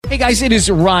Hey guys, it is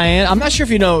Ryan. I'm not sure if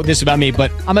you know this about me, but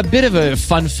I'm a bit of a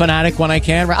fun fanatic when I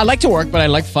can. I like to work, but I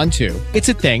like fun too. It's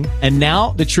a thing. And now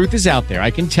the truth is out there.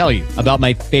 I can tell you about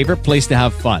my favorite place to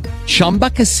have fun. Chumba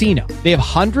Casino. They have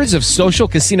hundreds of social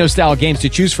casino style games to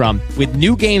choose from with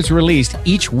new games released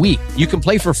each week. You can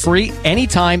play for free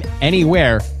anytime,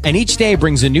 anywhere. And each day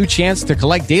brings a new chance to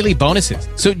collect daily bonuses.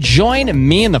 So join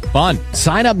me in the fun.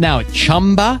 Sign up now at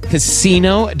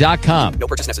ChumbaCasino.com. No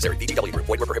purchase necessary. VGW Group.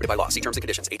 Void where prohibited by law. See terms and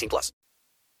conditions. 18+.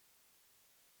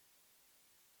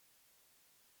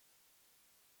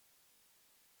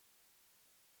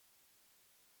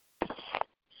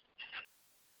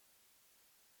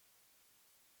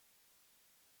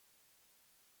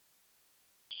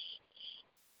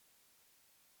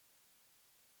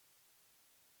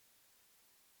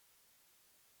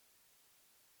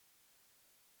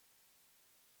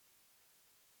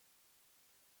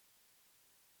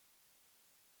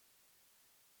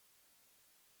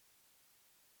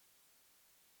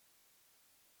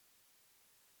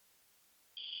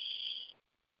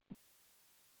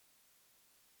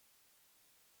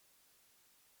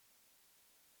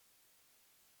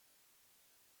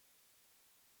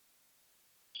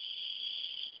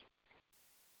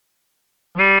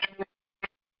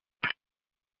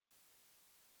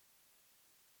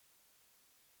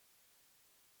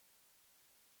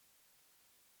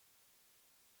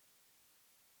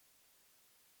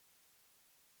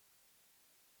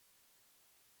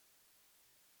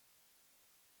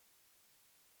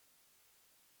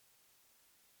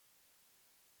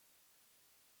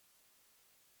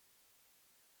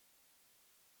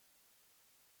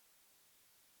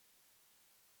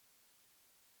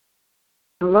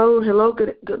 Hello,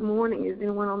 good morning. Is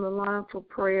anyone on the line for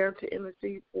prayer to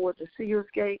intercede for the Sears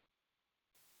Gate?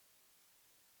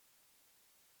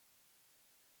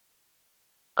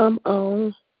 I'm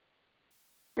on.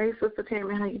 Hey, Sister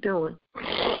Tammy, how you doing?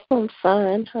 I'm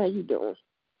fine. How you doing?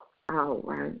 All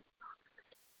right.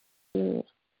 Yeah.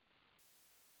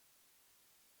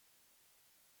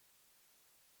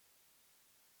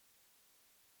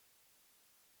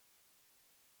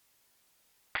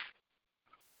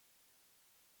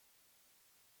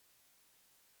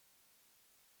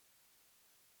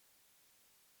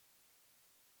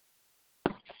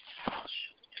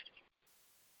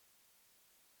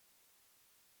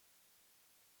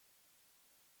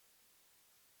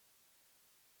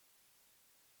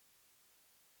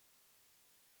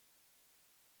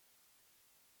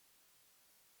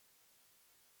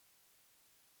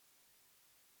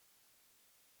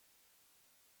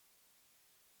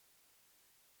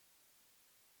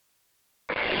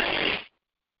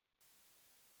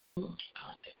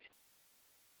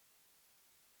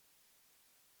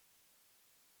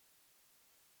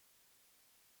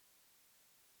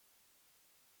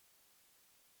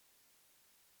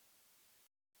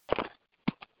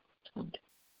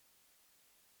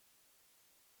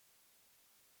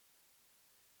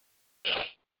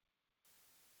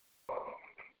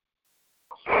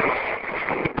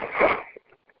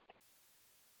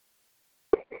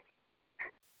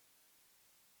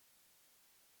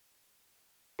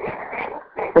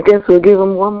 I guess we'll give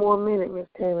them one more minute, Miss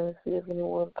Tammy, and see if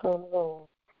anyone comes on.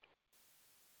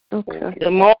 Okay.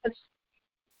 Good morning.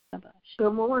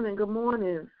 Good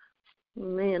morning.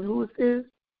 Man, who is this?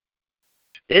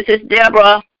 This is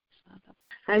Deborah.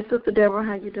 Hey, Sister Deborah,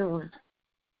 how you doing?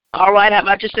 All right, how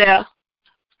about yourself?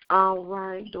 All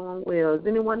right, doing well. Is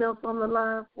anyone else on the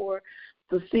line for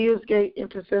the Sears Gate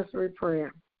intercessory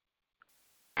prayer?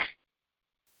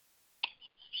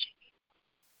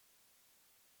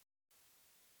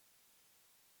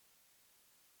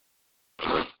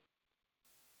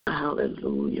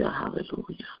 Hallelujah,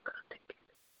 hallelujah.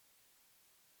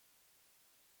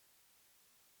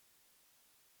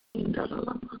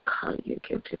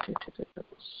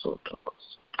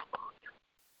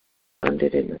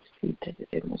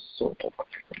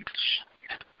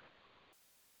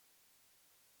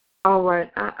 All right,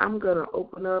 I'm going to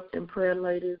open up in prayer,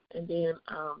 ladies, and then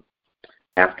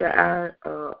after I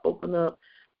open up,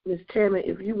 Ms. Tammy,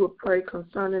 if you would pray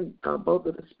concerning both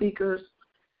of the speakers,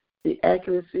 the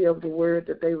accuracy of the word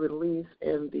that they release,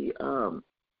 and the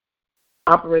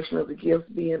operation of the gifts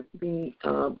being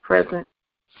present.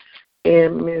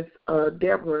 And Ms.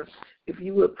 Deborah, if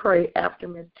you would pray after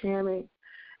Ms. Tammy,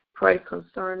 pray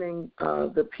concerning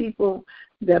the people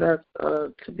that are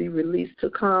to be released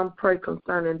to come, pray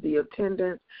concerning the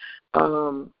attendance,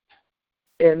 and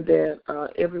that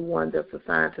everyone that's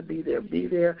assigned to be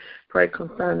there. Pray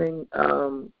concerning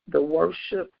the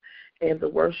worship and the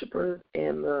worshipers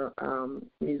and the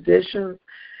musicians,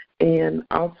 and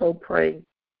also pray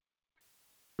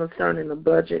concerning the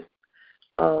budget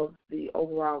of the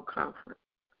overall conference.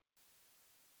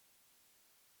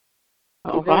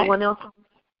 All Is right. anyone else?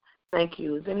 Thank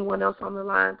you. Is anyone else on the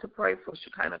line to pray for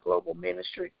Shekinah Global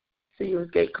Ministry Sears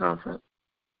Gate Conference?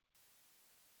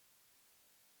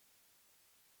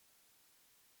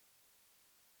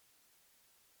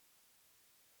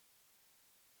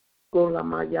 Ora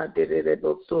maya de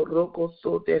boso roko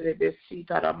so de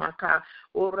besita ramaka.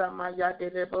 Ora maya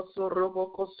de boso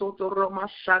roboko so to roma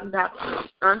shanda.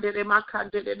 Andere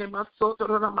makande de masoto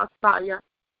ramasaya.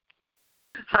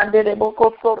 Andere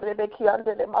boko so rebeki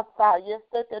andere masaya.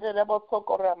 Sete de boso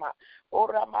korama.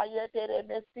 Ora maya de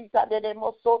mesita de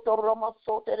mosoto roma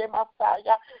so de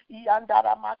masaya.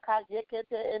 Iandara maka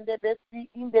yekete ende besi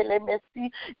indele mesi.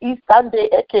 Isande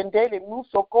ekendele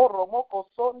musokoro moko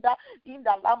sonda.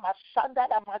 Inda lama shanda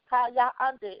la makaya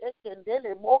ande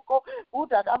ekendele moko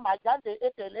uda la mayande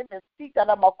etele mesita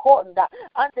la makonda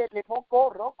ande le moko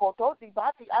roko to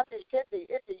dibati ande kete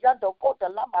ete yando kota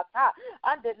la maka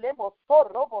ande le moso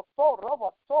robo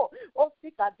so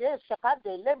osika de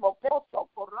shakande le moko so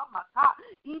koramaka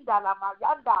inda la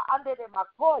mayanda ande le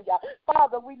makoya.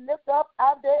 Father, we lift up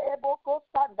ande eboko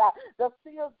sanda the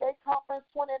Seals Day Conference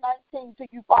 2019 to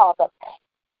you, Father.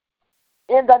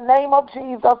 In the name of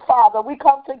Jesus, Father, we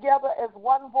come together as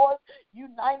one voice,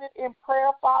 united in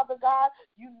prayer, Father God,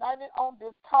 united on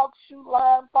this talk shoe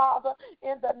line, Father,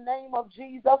 in the name of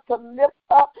Jesus, to lift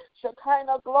up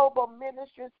Shekinah Global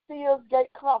Ministry Seals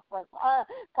Gate Conference.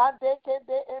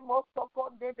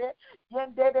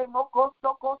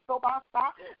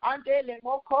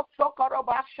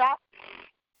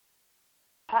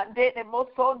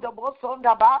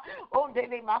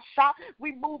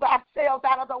 We move ourselves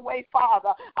out of the way,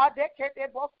 Father.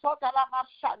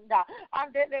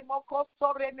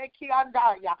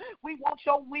 We want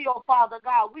your will, Father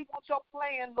God. We want your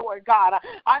plan, Lord God.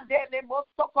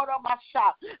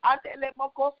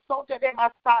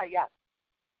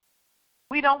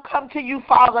 We don't come to you,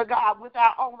 Father God, with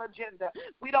our own agenda.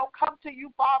 We don't come to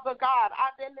you, Father God,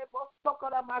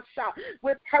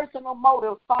 with personal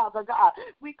motives, Father God.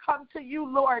 We come to you,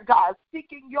 Lord God,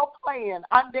 seeking your plan,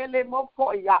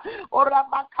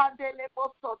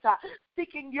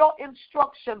 seeking your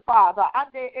instruction, Father,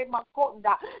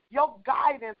 your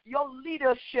guidance, your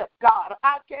leadership, God.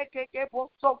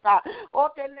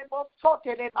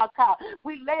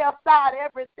 We lay aside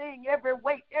everything, every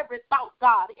weight, every thought,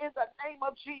 God, in the name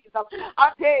of Jesus.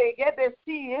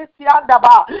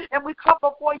 And we come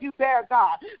before you bare,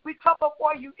 God. We come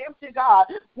before you empty, God,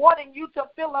 wanting you to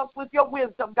fill us with your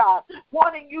wisdom, God,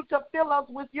 wanting you to fill us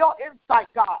with your insight,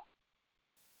 God,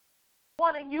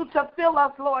 wanting you to fill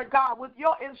us, Lord God, with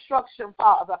your instruction,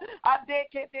 Father.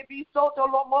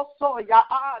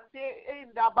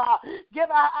 Give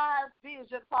our eyes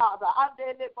vision, Father,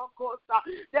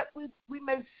 that we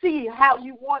may see how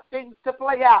you want things to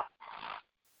play out.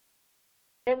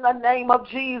 In the name of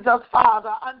Jesus,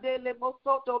 Father.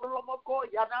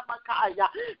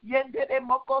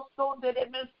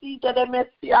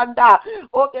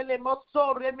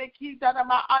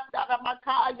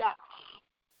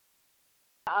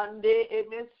 Ande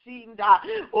emesinda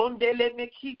ondele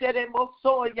mekitere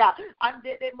mosoya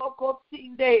andele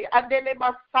mokosinde andele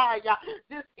masaya.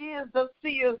 This is the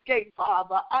Seals Gate,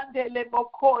 Father. Andele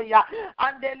mokoya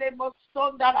andele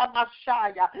mosonda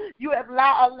ramashaya. You have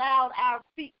allowed our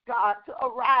feet, God, to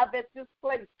arrive at this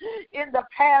place in the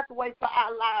pathway for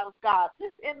our lives, God,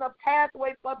 in the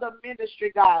pathway for the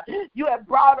ministry, God. You have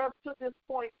brought us to this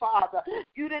point, Father.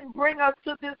 You didn't bring us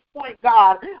to this point,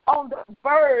 God, on the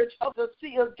verge of the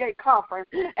Seals Gate Conference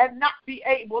and not be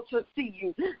able to see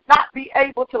you, not be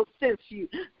able to sense you,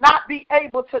 not be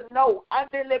able to know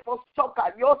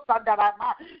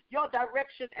your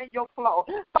direction and your flow.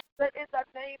 Father, in the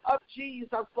name of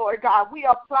Jesus, Lord God, we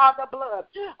apply the blood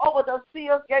over the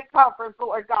Seals Gate Conference,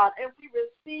 Lord God, and we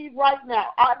receive right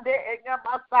now,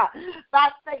 by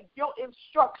faith, your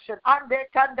instruction.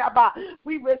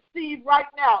 We receive right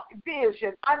now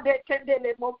vision,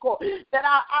 that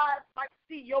our eyes might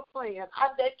see your plan,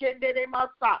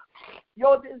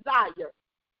 your desire.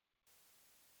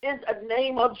 In the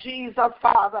name of Jesus,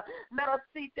 Father, let us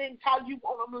see things how you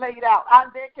want them laid out.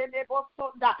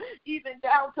 Even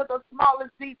down to the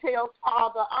smallest details,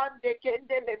 Father.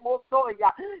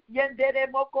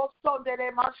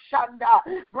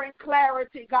 Bring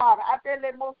clarity, God.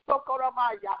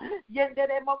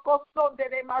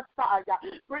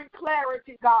 Bring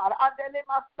clarity, God.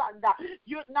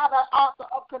 You're not an author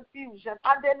of confusion.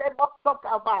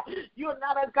 You're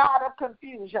not a God of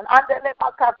confusion.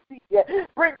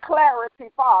 Bring clarity,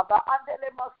 Father.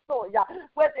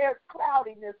 Where there's clarity,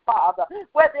 cloudiness, Father,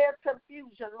 where there's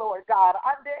confusion, Lord God,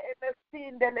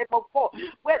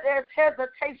 where there's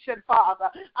hesitation, Father,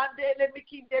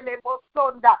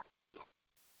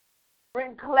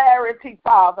 bring clarity,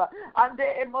 Father. In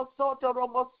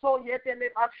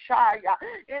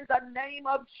the name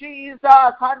of Jesus.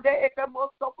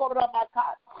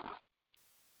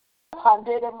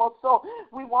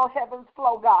 We want heaven's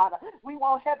flow, God. We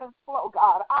want heaven's flow,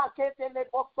 God.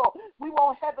 We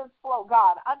want heaven's flow,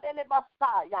 God.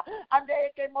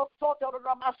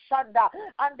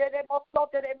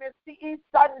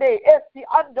 Sunday,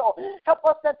 help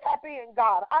us to tap in,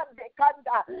 God.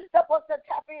 Help us to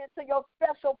tap into your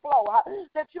special flow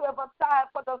that you have assigned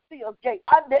for the Seals Gate.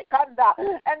 Help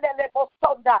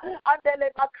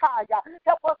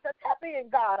us to tap in,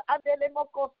 God.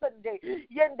 Sunday.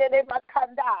 Yendele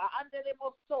makanda, andele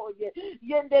mosoye,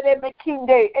 yendele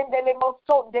mekinde, endele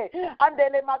mosonde,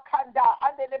 andele makanda,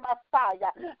 andele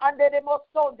masaya, andele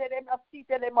mosonde,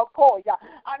 masitele mokoya,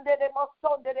 andele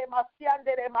mosonde,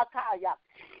 masiandele makaya.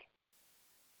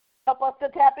 Help us to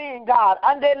tap in, God.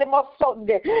 Andele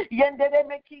mosonde, yendele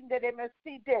mekinde,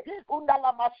 mesite,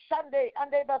 undala mashande,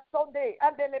 andele sonde,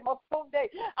 andele mosonde,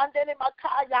 andele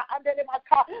makaya, andele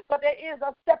maka. But there is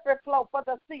a separate flow for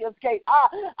the Seals Gate.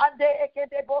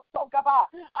 Andele bosogaba,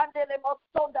 andele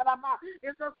mosonda lama.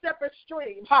 It's a separate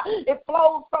stream. It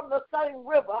flows from the same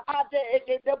river.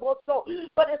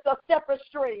 But it's a separate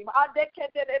stream.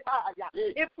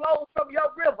 It flows from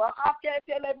your river.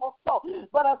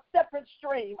 But a separate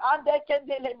stream. Ande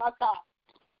kendele maka.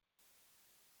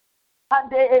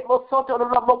 Ande mosoto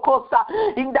rabokosa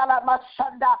indala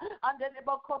mashanda ande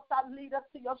bokosa, lead us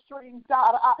to your streams,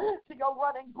 God, to your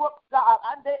running brooks, God,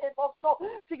 ande moso,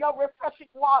 to your refreshing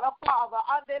water, Father,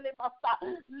 ande masa,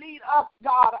 lead us,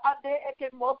 God, ande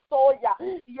mosoya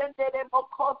yende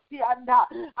mokosi anda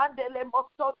ande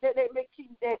moso de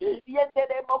mekinde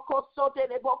yende mokoso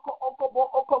de boko okobo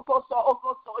okokoso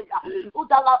okosoya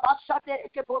udala mashate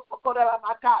ekeboso korela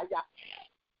makaya.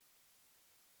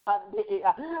 We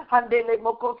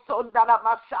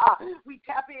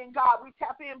tap in, God. We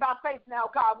tap in by faith now,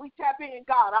 God. We tap in,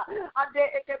 God.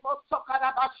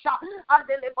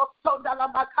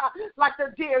 Like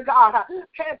the deer, God,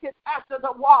 panted after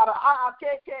the water.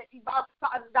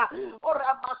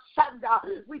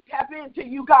 We tap into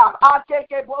you, God.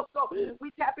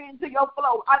 We tap into your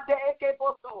flow.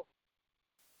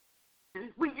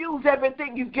 We use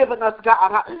everything you've given us,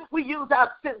 God. We use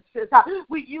our senses.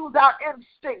 We use our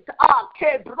instinct.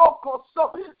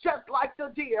 Just like the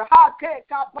deer.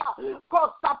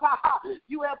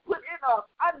 You have put in us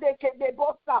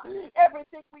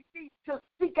everything we need to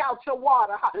seek out your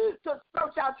water, to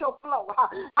search out your flow.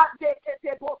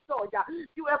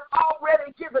 You have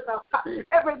already given us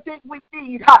everything we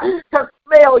need to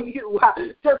smell you,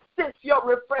 to sense your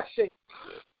refreshing.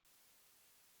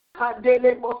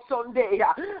 Handele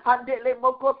mosondeya, handele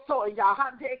mokosoya,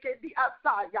 handeke di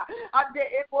asaya, ande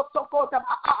emosokota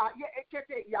ye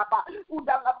ekete yaba,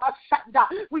 udala mashanda.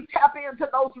 We tap into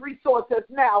those resources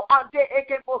now. Ande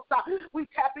ekemosa, we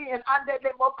tap in.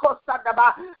 Andele mokosa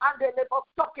daba, andele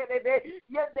mosokele,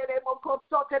 yendele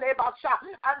mokosote de basha,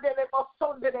 andele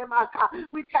mosonde de maka.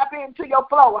 We tap into your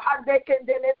flow. Handeke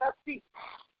ndele nasi.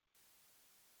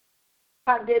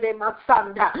 Handele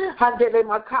masanda, handele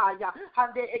makaya,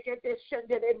 hande ekete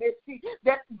shendele mesi,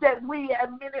 that we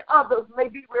and many others may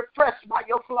be refreshed by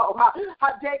your flow.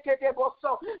 Handeke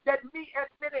boso, that me and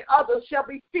many others shall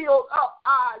be filled up.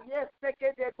 Yes,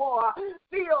 ekete boa,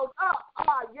 filled up.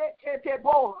 Yekete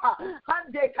boa,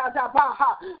 hande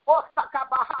kadabaha,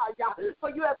 osakabahaya.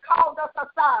 For you have called us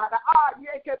aside.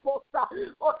 Yeke bosa,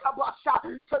 otabasha,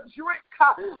 to drink.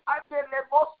 Handele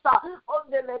bosa,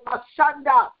 ondele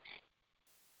mashanda.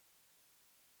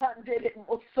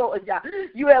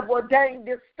 You have ordained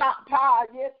this stockpile,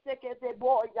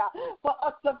 for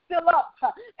us to fill up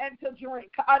and to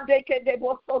drink,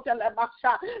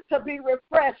 to be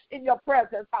refreshed in your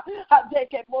presence, to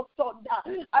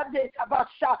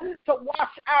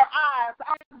wash our eyes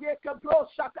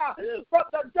from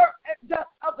the dirt and dust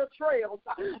of the trails.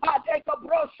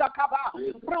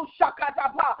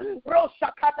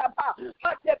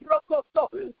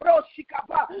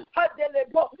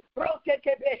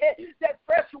 That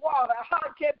fresh water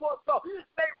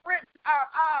may rinse our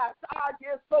eyes.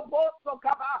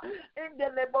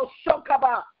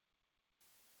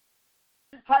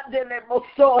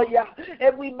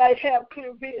 And we may have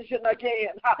clear vision again.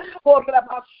 In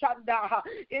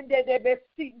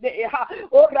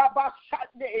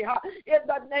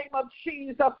the name of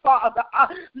Jesus, Father.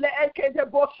 Let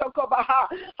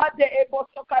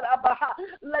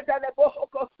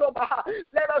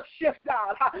us shift,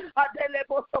 God.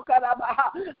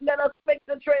 Let us make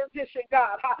the transition,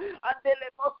 God.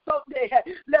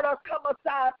 Let us come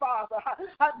aside, Father.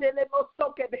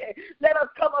 Let us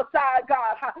come aside, God.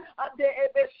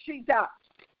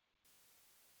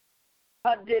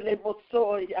 It's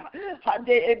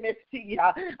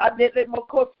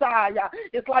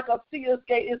like a Sears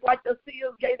gate. It's like the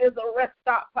Sears gate is a rest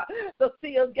stop. The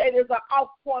Sears gate is an off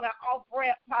corner, off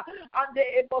ramp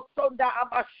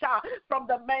from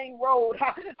the main road.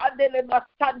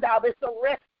 It's a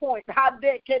rest point.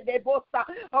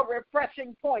 A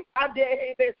refreshing point. A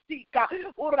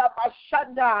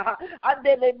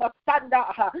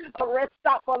rest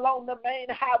stop along the main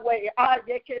highway.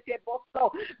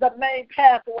 The main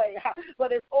pathway,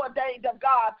 but it's ordained of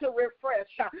God to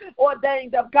refresh,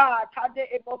 ordained of God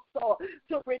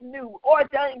to renew,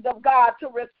 ordained of God to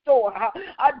restore.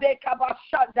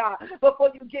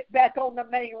 Before you get back on the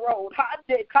main road,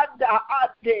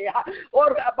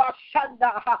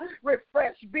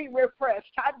 refresh, be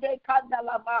refreshed,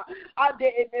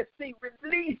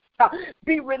 released,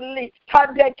 be released.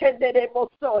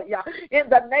 In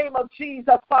the name of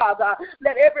Jesus, Father,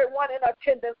 let everyone in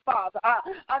attendance, Father,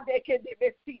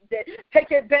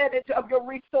 take advantage of your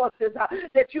resources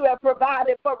that you have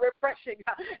provided for refreshing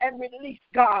and release,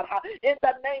 God. In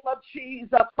the name of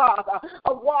Jesus, Father,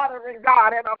 a watering,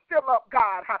 God, and a fill up,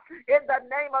 God. In the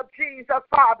name of Jesus,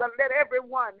 Father, let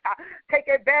everyone take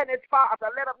advantage, Father.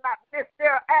 Let them not miss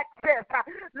their access.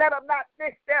 Let them not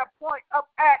miss their point of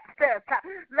access.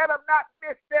 Let them not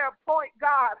miss their point,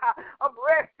 God, of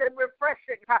rest and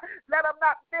refreshing. Let them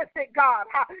not miss it, God.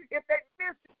 If they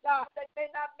miss it, God, they may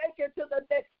not make it to the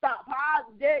next stop.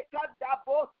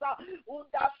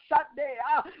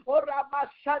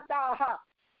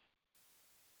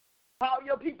 Call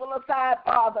your people aside,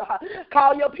 Father.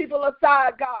 Call your people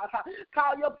aside, God.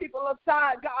 Call your people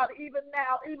aside, God, even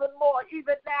now, even more,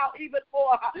 even now, even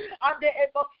more.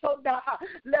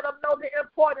 Let them know the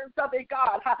importance of it,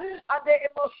 God. Let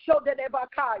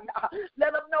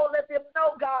them know, let them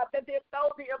know, God, that they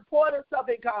know the importance of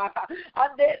it, God.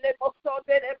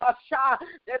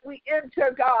 That we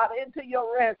enter, God, into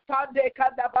your rest.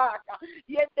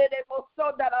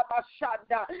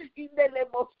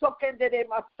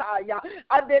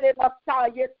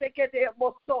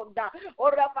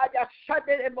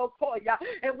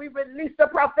 And we release the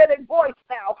prophetic voice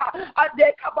now.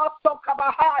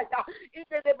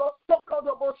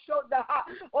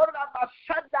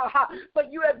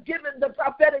 But you have given the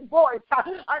prophetic voice to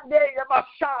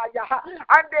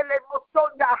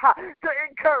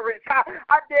encourage,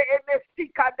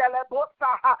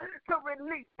 to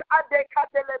release, and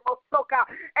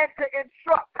to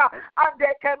instruct.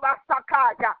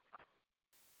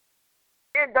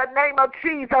 In the name of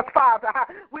Jesus, Father,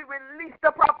 we release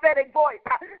the prophetic voice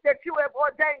that you have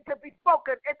ordained to be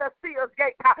spoken in the Sears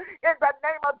gate. In the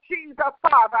name of Jesus,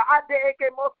 Father.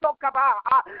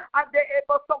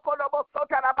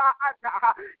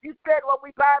 You said what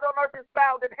we bind on earth is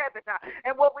bound in heaven,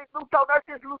 and what we loose on earth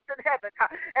is loosed in heaven.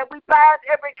 And we bind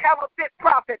every counterfeit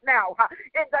prophet now.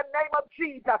 In the name of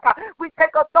Jesus, we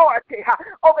take authority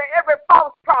over every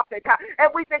false prophet,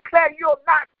 and we declare you'll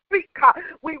not speak.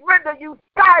 We render you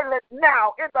silent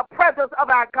now in the presence of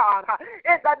our God.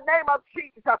 In the name of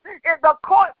Jesus, in the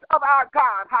courts of our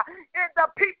God, in the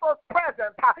people's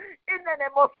presence, in the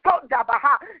name of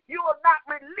you will not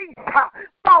release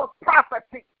false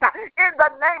prophecies. In the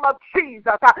name of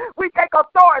Jesus, we take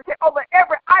authority over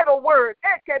every idle word.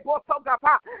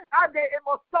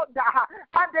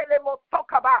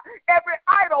 Every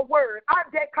idle word,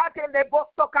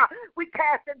 we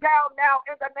cast it down now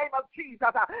in the name of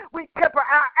Jesus. We temper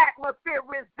our atmosphere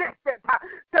resistant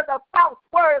to the false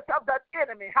words of the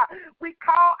enemy. We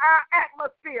call our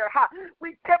atmosphere,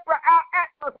 we temper our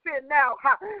atmosphere now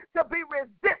to be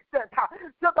resistant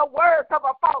to the words of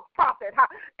a false prophet.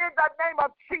 In the name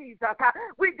of Jesus,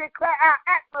 we declare our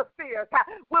atmospheres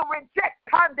will reject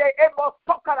our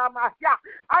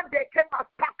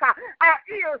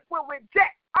ears will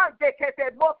reject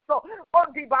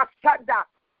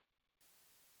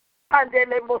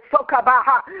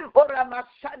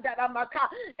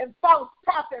and false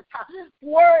prophets,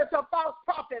 words of false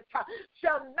prophets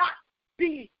shall not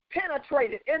be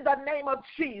penetrated in the name of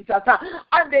Jesus.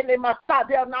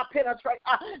 They'll not penetrate.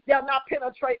 They'll not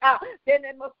penetrate.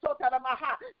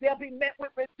 They'll be met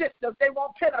with resistance. They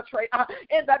won't penetrate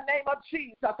in the name of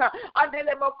Jesus.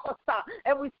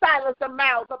 And we silence the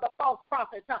mouths of the false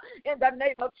prophets in the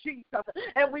name of Jesus.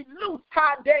 And we loose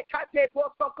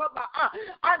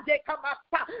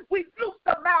we loose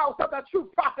the mouths of the true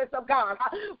prophets of God.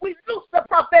 We loose the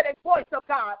prophetic voice of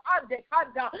God.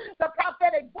 The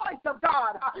prophetic voice of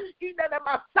God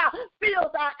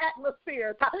fills our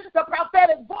atmosphere. The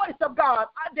prophetic voice of God.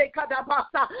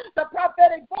 The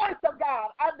prophetic voice of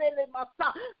God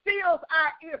fills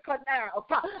our ear canals.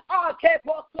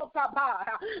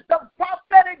 The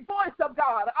prophetic voice of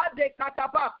God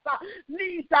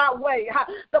leads our way.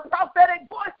 The prophetic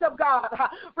voice of God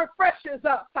refreshes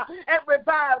us and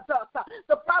revives us.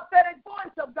 The prophetic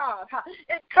voice of God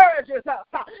encourages us.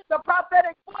 The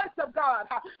prophetic voice of God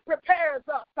prepares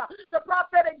us. The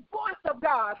prophetic voice of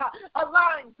God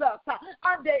aligns us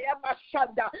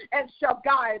and shall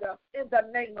guide us in the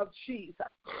name of Jesus.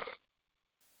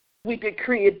 We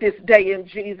decree it this day in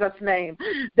Jesus' name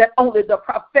that only the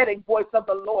prophetic voice of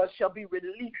the Lord shall be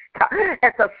released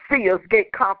at the Seers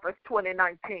Gate Conference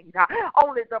 2019.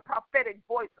 Only the prophetic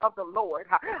voice of the Lord,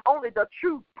 only the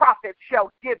true prophet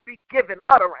shall be given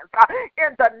utterance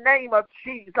in the name of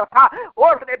Jesus. A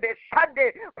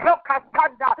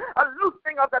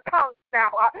loosing of the tongues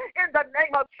now in the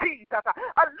name of Jesus.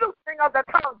 A loosing of the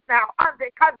tongues now.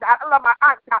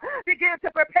 Begin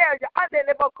to prepare the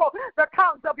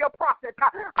tongues of your prophet.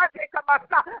 Unlatch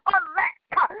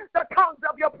the tongues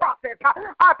of your prophet.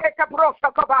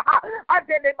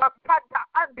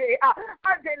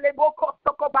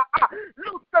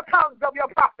 Loose the tongues of your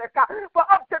prophet. For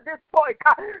up to this point,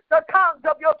 the tongues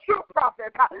of your true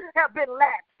prophet have been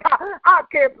latched.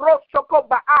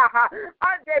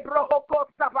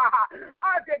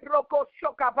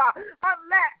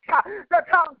 Unlatch the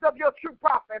tongues of your true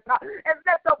prophet and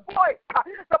let the voice,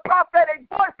 the prophetic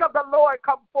voice of the Lord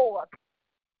come forth.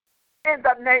 In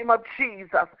the name of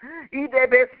Jesus. And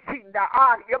there's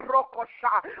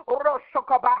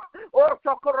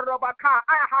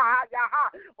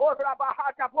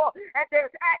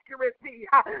accuracy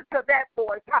to that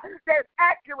voice. There's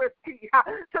accuracy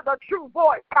to the true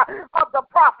voice of the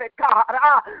prophet God.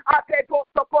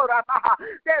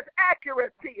 There's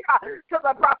accuracy to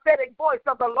the prophetic voice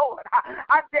of the Lord.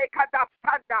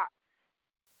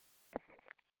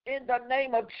 In the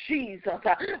name of Jesus.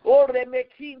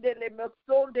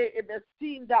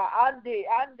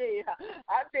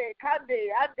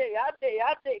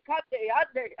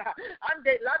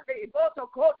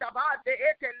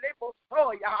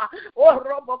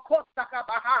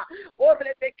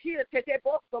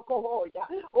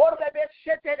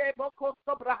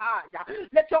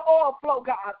 Let your oil flow,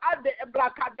 God.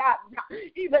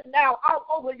 Even now, all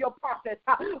over your prophets.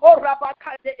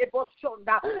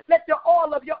 Let the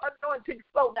oil of your anointing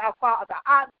flow now, Father.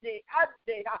 As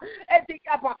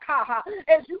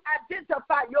you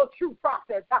identify your true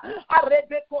prophets.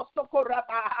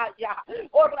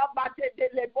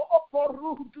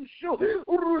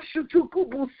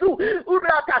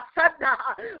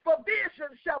 For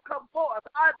vision shall come forth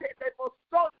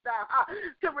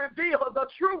to reveal the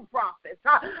true prophets.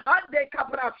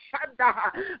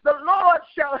 The Lord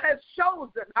has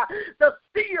chosen the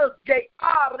Seers Gate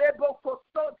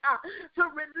to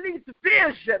release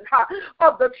vision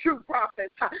of the true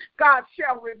prophets. God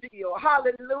shall reveal.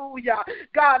 Hallelujah.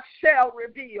 God shall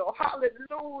reveal.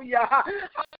 Hallelujah.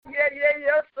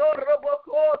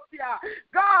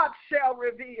 God shall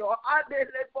reveal.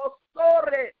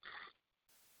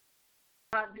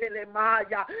 And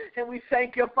we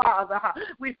thank you, Father.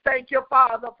 We thank you,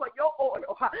 Father, for your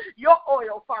oil, Father,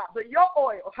 your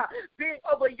oil being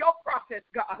over your prophets,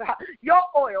 God, your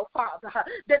oil, Father,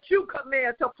 that you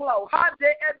command to flow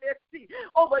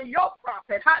over your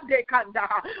prophet,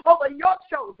 over your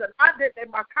chosen, and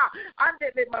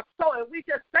we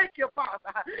just thank you,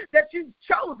 Father, that you've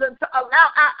chosen to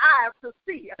allow our eyes to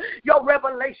see your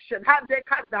revelation.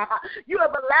 You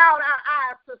have allowed our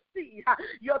eyes to see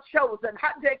your chosen.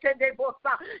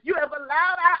 You have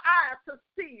allowed our eyes to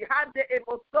see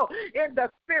in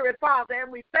the spirit, Father,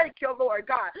 and we thank you, Lord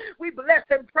God. We bless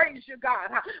and praise you,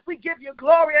 God. We give you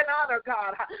glory and honor,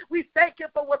 God. We thank you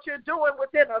for what you're doing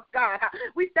within us, God.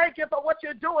 We thank you for what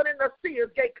you're doing in the Seers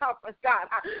Gate Conference, God.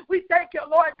 We thank you,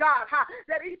 Lord God,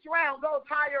 that each round goes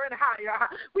higher and higher.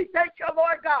 We thank you,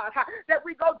 Lord God, that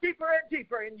we go deeper and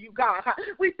deeper in you, God.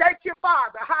 We thank you,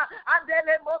 Father.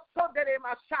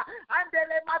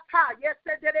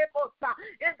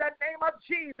 In the name of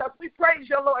Jesus, we praise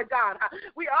you, Lord God.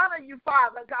 We honor you,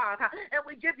 Father God, and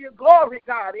we give you glory,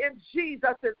 God, in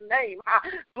Jesus' name.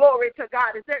 Glory to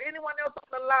God. Is there anyone else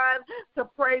on the line to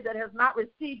pray that has not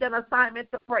received an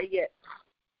assignment to pray yet?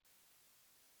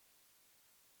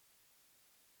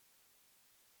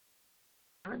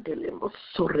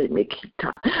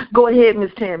 Go ahead,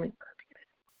 Miss Tammy.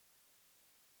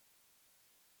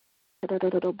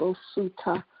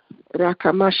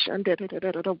 Rakamashanda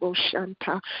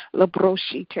Shanta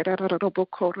Labroshi Terrabo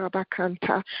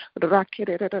Korabakanta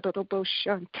Rakirabo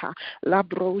Shanta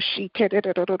Labroshi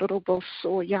Terrabo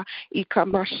Soya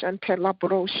Ikamashante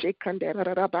Labroshi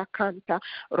Kanderabakanta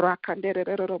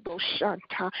Rakanderabo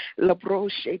Shanta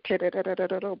Labroshi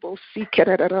Terrabo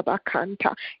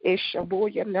Sikerabakanta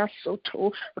Eshaboya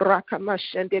Nasoto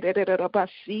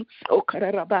Rakamashanderabasi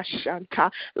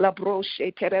Okarabashanta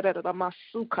Labroshi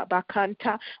Terramasuka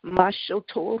Bakanta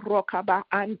Mashoto Rokaba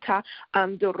Anta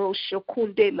Andorosho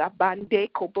Kunde Labande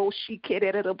Koboshi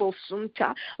Kererabo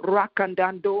Sunta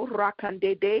Rakandando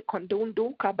Rakandede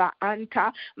Kondundu Kaba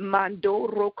Anta Mando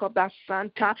Rokaba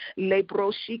Santa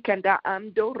Lebroshi Kanda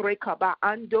Ando Rekaba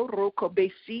Ando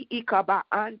Rokobesi Ikaba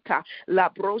Anta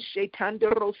Labroshe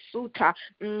Tandero Suta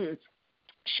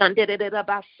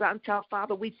Santa,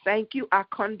 Father, we thank you,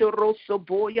 Akondoroso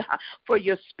Boya, for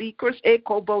your speakers,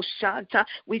 Ekobo Shanta.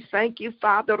 We thank you,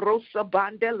 Father Rosa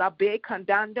Bande Labe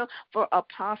Kandando, for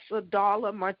Apostle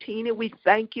Darla Martini. We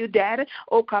thank you, Daddy,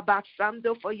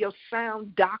 Okabasando, for your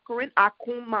sound doctrine,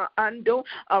 Akuma Ando,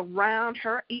 around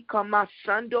her, Ikama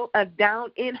Sando, down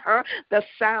in her, the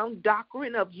sound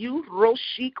doctrine of you,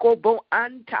 Roshikobo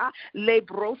Anta,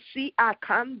 Lebrosi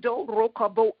Akando,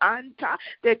 Rokabo Anta,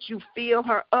 that you feel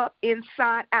her up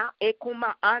inside out,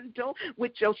 Ekuma Ando,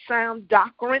 with your sound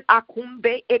doctrine,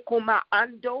 Akumbe, Ekuma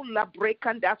Ando, La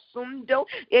Brekanda Sundo,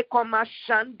 Ekoma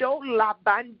Shando, La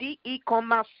Bandi,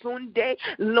 Ekoma Sunde,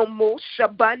 Lomo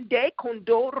Shabande,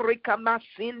 Kondo, Rikama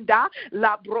Sinda,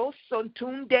 La Bro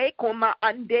Sontunde, Koma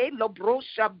Ande, Lobro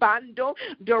Shabando,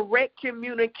 direct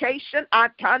communication,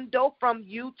 Atando, from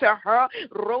you to her,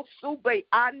 Rosube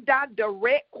Anda,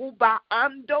 direct Kuba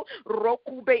Ando,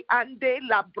 Rokube Ande,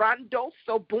 La Brando,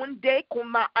 Sobunde,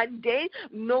 Kuma Ande,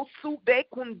 No Sube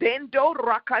Kundendo,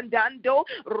 Rakandando,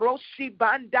 Roshi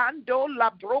Bandando,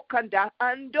 La Brocanda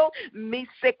Ando, Mi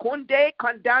Secunde,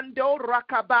 Kandando,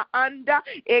 Rakaba Anda,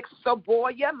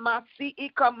 Exoboya, Masi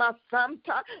Ikama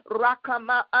Santa,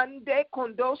 Rakama Ande,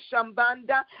 Kondo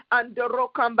Shambanda,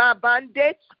 Andorokamba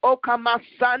Bande, Okama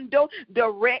Sando,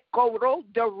 direct Koro,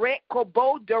 direct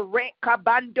Kobo, direct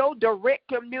Kabando, direct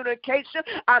communication,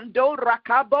 Ando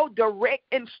Rakabo, direct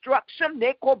instruction,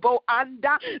 Nekobo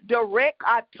Anda, direct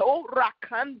Ato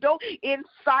Rakando,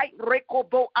 insight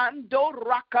Rekobo Ando,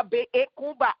 Rakabe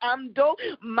Ekuba Ando,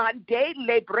 Mande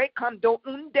Lebrekando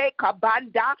Unde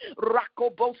Kabanda,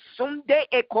 Rakobo Sunde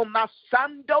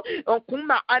Ekomasando,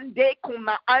 Okuma Ande,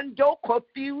 Kuma Ando,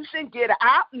 confusion, get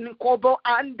out, Nkobo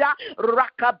Anda,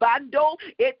 Rakabando,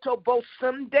 Etobo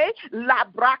Sunde,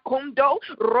 Labrakundo,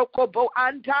 Rokobo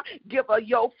Anda, give her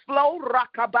your flow,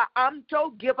 Rakaba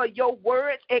Amto, give her your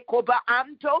words, Ekoba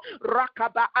Amto,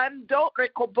 Rakaba Ando,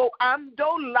 Rekobo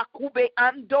Ando, Lakube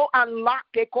Ando, unlock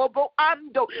Ekobo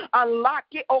Ando, unlock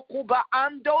it, Okuba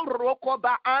Ando,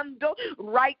 Rokoba Ando,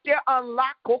 right there,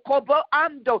 unlock Kokobo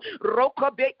Ando,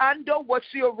 Rokobe Ando, what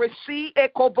you'll receive,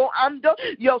 Ekobo Ando,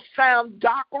 your sound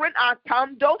doctrine,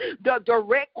 Atando, the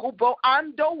direct Kubo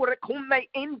Ando, Rekume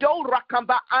Indo,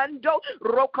 Rakamba Ando,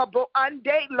 Rokabo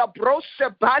Ande,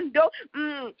 Labrosha Bando,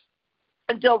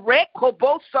 direct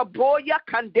Kobosa Boya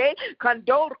Kande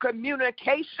Kando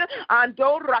communication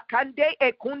Ando Rakande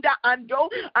Ekunda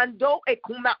Ando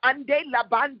Ekuma Ande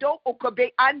Labando Okobe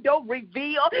Ando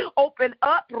reveal, open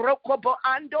up Rokobo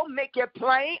Ando, make it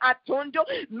plain Atundo,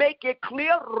 make it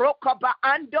clear Rokoba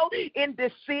Ando, in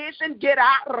decision, get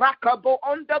out Rakabo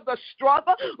under the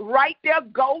struggle, right there,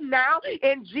 go now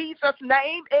in Jesus'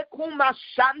 name, Ekuma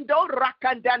Shando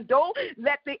Rakandando,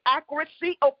 let the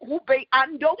accuracy Okube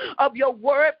Ando of your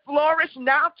word flourish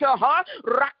now to her.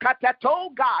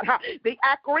 Rakatato, God. The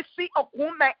accuracy of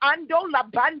Kume Ando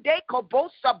Labande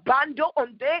Kobosa Bando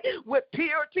Onde with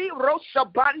purity. Rosa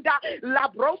Banda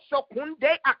Labroso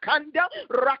Kunde Akanda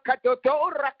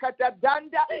Rakatoto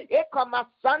Rakatadanda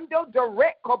Ekamasando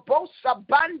direct Kobosa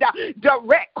Banda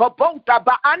direct Kobota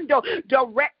Baando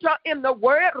director in the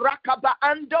word Rakaba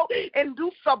Ando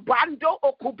Endusa Bando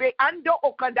Okube Ando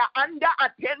Okanda Anda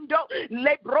Atendo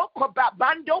Lebro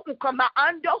Kobabando Ukama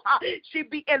She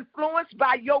be influenced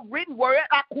by your written word.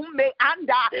 Akume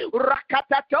anda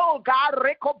rakatato God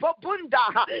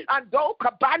rekobobunda ando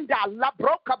kabanda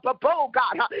labroka babo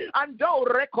God ando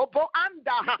rekobo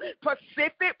anda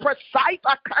specific, precise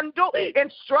akando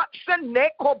instruction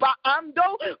nekoba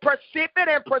ando specific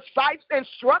and precise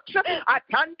instruction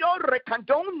atando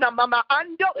rekandona mama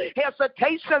ando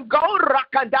hesitation go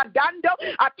rakandando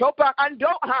atoba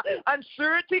ando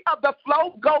uncertainty of the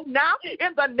flow go now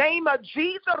in the name of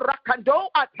Jesus. Rakando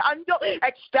atando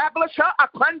establish her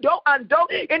akando ando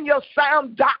in your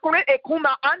sound doctrine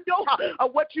ekuma ando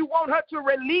what you want her to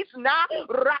release now.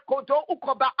 Rakodo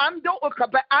ukoba ando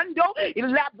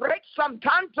elaborate some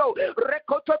tanto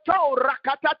rekototo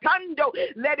rakatatando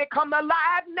let it come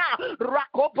alive now.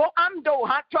 Rakobo ando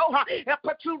hato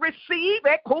help to receive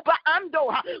ekuba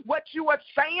ando what you are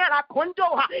saying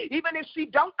akundo even if she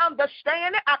don't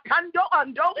understand it akando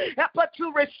ando help her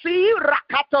to receive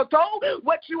rakatoto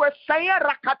what you are saying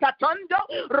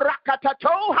rakatatondo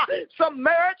rakatato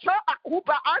submerge her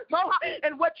akuba ando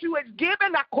and what you is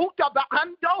given akuta ba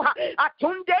ando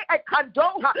atunde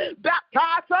ekando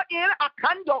baptize her in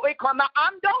akando ekama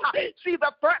ando see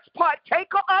the first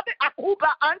partaker of it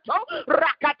akuba ando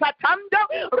rakatatando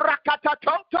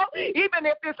rakatatoto even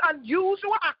if it's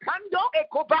unusual akando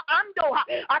ekoba ando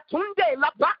atunde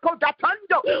labako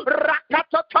datando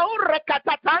rakatoto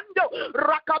rekatatando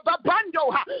rakababando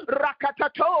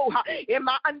rakatato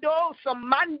ema ando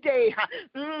samande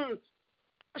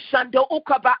Shando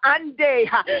ukaba ande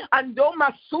ando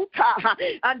masuta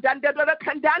andanda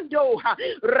kandando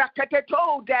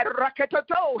rakateto that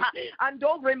rakateto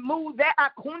ando remove that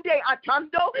akunde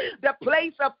atando the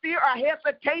place of fear or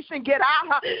hesitation get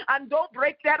out and don't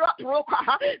break that up roka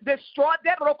destroy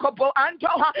that rokobo ando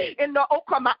in the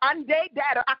okama ande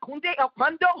that akunde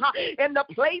apando in the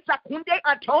place akunde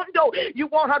atondo you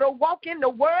want her to walk in the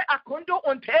word akundo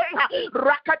unte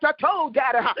rakateto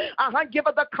that give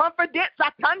her the confidence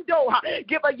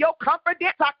give her your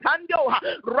confidence akando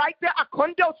right there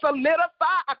akundo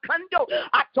solidify akando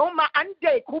atoma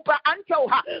ande kupa anto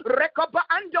rekoba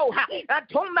ando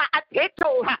atoma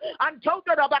ateto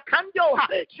antoto rabakando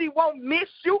she won't miss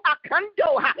you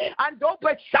akando ando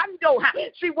bechando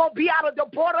she won't be out of the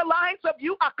borderlines of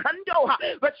you akando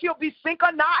but she'll be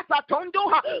synchronized atondo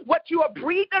what you are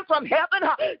breathing from heaven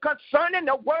concerning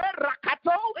the word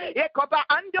rakato ekoba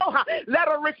ando let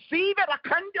her receive it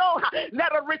akando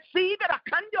let her receive it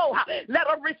akando let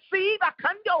her receive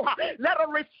akando let her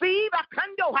receive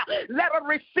akando let her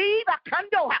receive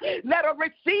akando let her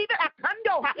receive it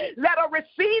akando let her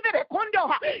receive it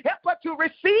akundo help her to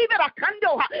receive it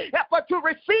akando help her to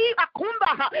receive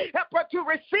akumba help her to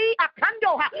receive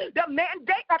akando the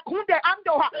mandate akunde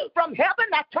ando from heaven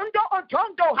atondo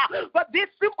otondo but this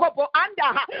sukobo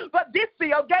anda but this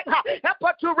field help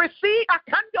her to receive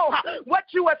akando what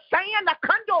you are saying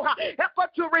akando help her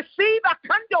to receive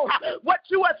akando what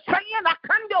you are saying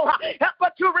akando help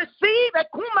her to receive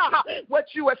akuma what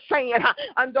you are saying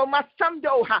ando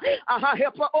masando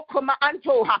help her okuma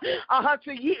anto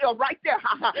to yield right there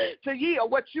to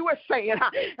yield what you are saying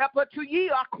help her to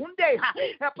yield akunde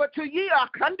help her to yield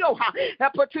akando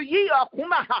help her to yield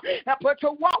akuma help her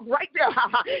to walk right there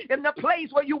in the place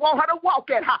where you want her to walk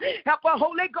at help her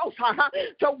Holy Ghost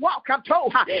to walk I'm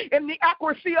told in the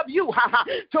accuracy of you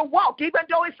to walk even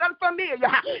though it's unfamiliar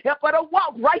help her to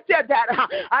walk right there that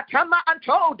I tell my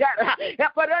untold that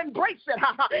help her to embrace it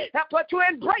help her to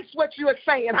embrace what you are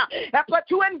saying help her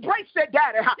to embrace it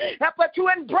daddy help her to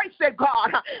embrace it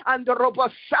God and the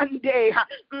robot Sunday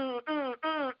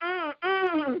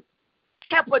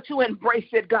help her to embrace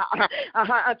it, God,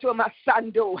 until my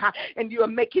son do, and you'll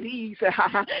make it easy.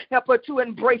 Help her to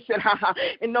embrace it,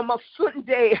 in no more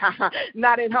Sunday,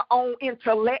 not in her own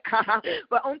intellect,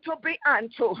 but unto be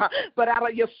unto, but out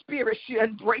of your spirit she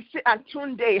embrace it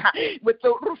Antunde with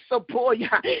the rusa boy,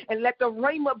 and let the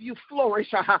reign of you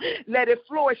flourish. Let it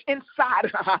flourish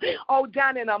inside her, all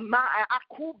down in her mind,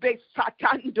 akube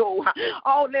satando,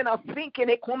 all in her thinking,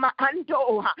 ekuma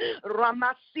ando,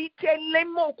 ramasite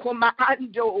lemo kuma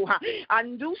ando,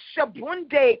 andu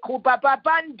shabunde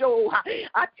kubababando,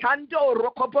 atando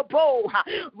rokobobo,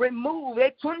 remove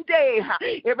etunde,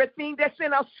 everything that's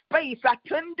in a space,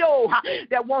 atando,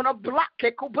 that want to block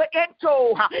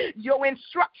ekubaento, your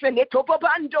instruction,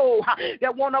 etobabando,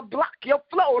 that want to block your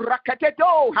flow,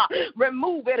 rakatedo,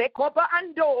 remove it,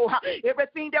 ekobando,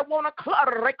 everything that want to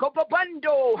clutter,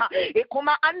 ekobabando,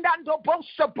 ekoma andando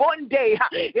bosabonde,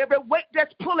 every weight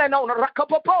that's pulling on,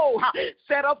 rakabobo,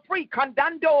 set her free,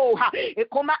 kandando,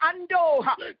 ekoma ando,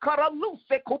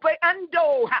 karalufe kupe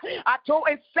ando, ato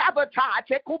and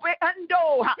sabotage, kupe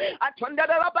ando, atonda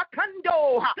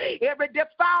bakando, every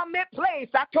defilement place,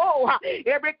 ato,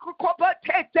 every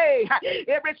kukopatete,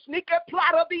 every sneaker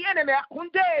plot of the enemy,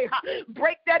 akunde,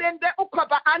 break that in the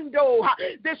ukaba ando,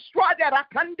 destroy that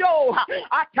akando,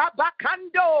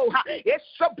 atabakando,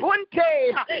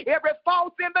 esabunte, every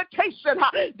false invitation,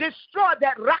 destroy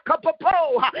that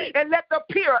rakapopo, and let the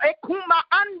pure ekuma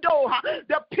ando,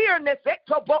 the pureness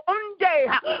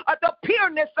the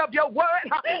pureness of your word,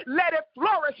 let it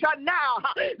flourish her now,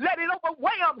 let it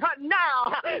overwhelm her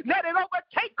now, let it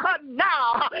overtake her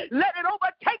now, let it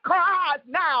overtake her eyes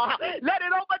now, let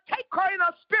it overtake her in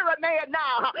her spirit man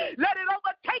now, let it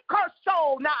overtake her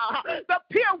soul now, the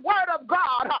pure word of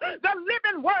God, the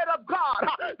living word of God,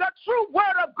 the true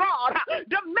word of God,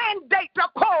 the mandate to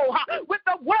call with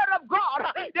the word of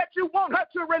God that you want her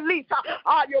to release.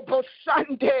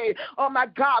 Sunday. Oh my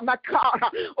God,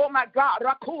 oh my God,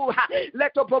 Raku,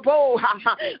 let the bobo,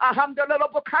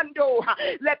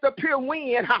 let the pure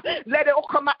wind, let it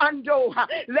okama ando,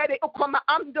 let it okama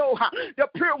ando, the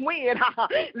pure wind,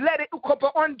 let it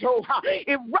okama ando,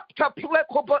 erupt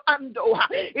plekoba ando,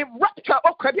 erupt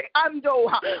okabe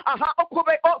ando,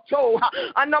 okabe oto,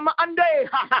 anama ande,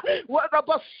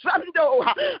 whatever sando,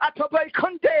 atobe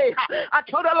kunde,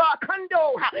 atola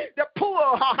kando, the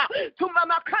poor, to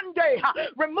mama kande,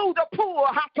 remove the poor,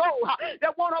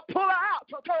 that want to pull her out,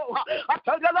 the poor,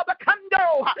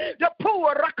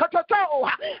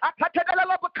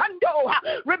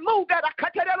 remove that,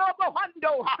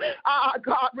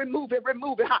 God, remove it,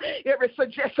 every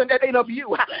suggestion that ain't of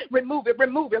you, remove it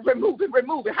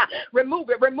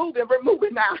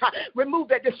now, remove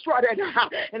that, destroy that now,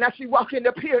 and as she walk in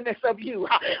the pureness of you,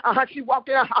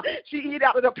 she eat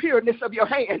out of the pureness of your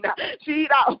hand, she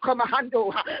eat out of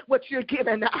what you're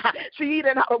giving, she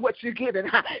eating out of what you're giving,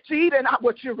 she eating out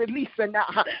what you're releasing now,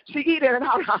 she eating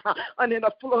out and in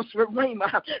a flow with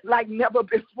rhema like never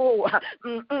before.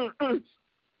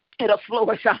 It'll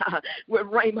flourish with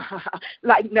rhema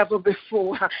like never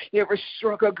before. Every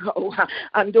struggle go.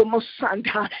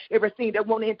 Everything that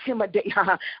won't intimidate,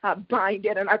 I bind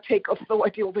it and I take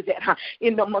authority over that.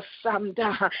 In the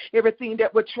Masanda, everything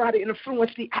that would try to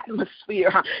influence the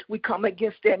atmosphere, we come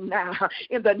against that now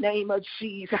in the name of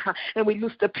Jesus. And we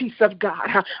loose the peace of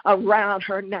God around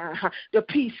her now. The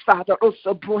peace, Father,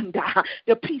 Osabunda,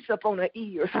 the peace upon her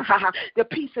ears, the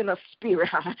peace in her spirit,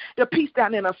 the peace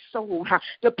down in her soul,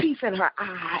 the peace in her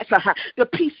eyes, the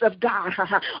peace of God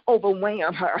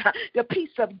overwhelm her, the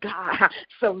peace of God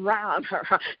surround her,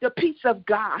 the peace of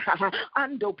God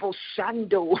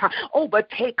andobosando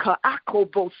overtake her,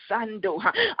 akobosando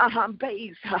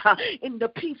bathe her in the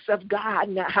peace of God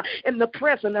now, in the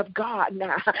presence of God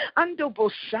now,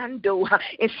 andobosando,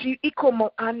 and she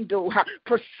ikomoando,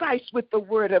 precise with the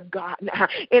word of God now,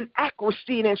 in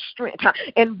accuracy and strength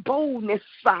and boldness,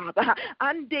 Father,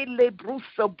 andele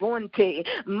brusa bonte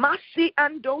masi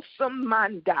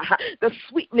andosamanda, the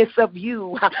sweetness of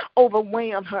you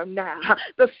overwhelm her now,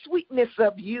 the sweetness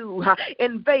of you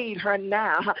invade her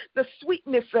now, the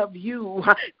sweetness of you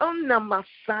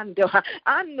onamasando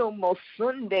anomo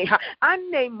Sunday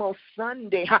anemo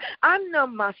Sunday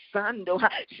anamasando,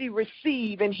 she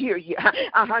receive and hear you,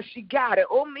 she got it,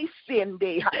 omi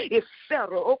sende, it's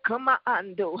settled, okama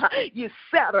ando, you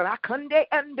settled, akande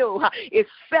ando, it's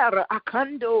settled,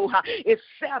 akando, it's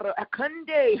settled,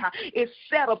 akande, it's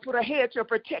settled. Put a hedge of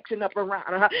protection up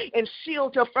around her and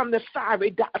shield her from the fiery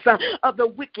darts of the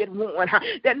wicked one,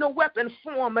 that no weapon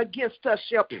formed against her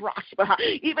shall prosper.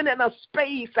 Even in a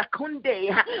space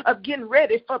of getting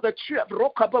ready for the trip,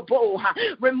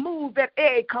 remove that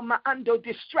egg under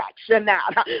distraction now.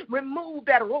 Remove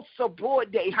that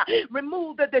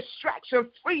remove the distraction,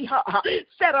 free her,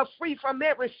 set her free from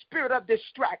every spirit of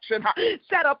distraction,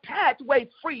 set a pathway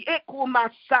free,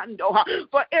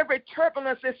 for every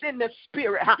turbulence that's in the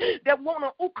spirit that want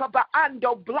to ukaba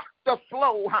block the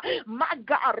flow. My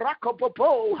God,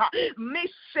 Rakabobo,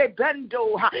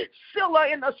 Misebendo, seal her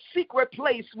in a secret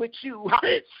place with you.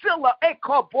 Seal her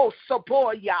Ekobo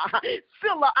Saboya,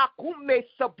 seal her Akume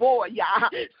Saboya,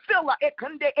 seal her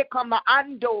Ekande Ekama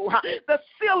Ando, the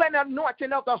sealing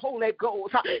anointing of the Holy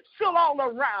Ghost. Seal all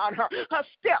around her, her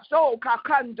steps, oh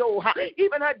Kakando,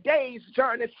 even her day's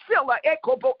journey. Seal her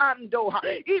Ekobo Ando,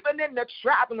 even in the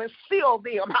traveling, seal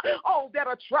them. All that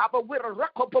are travel with a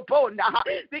Rakabobona,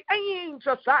 the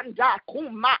angels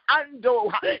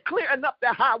clearing up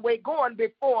the highway, going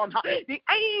before them. The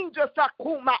angels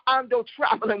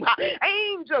traveling.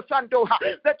 Angels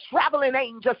the traveling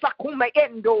angels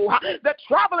the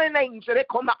traveling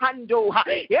angel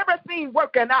everything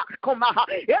working out,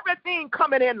 everything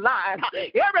coming in line,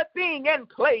 everything in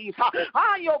place.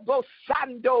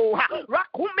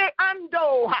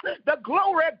 The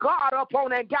glory of God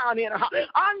upon and down in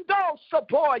Ando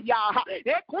Saboya.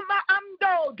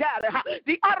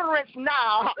 The utterance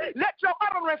now. Let your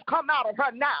utterance come out of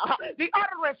her now. The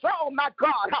utterance, oh my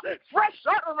God, fresh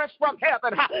utterance from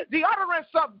heaven. The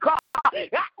utterance of God,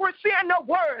 accuracy in the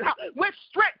word, with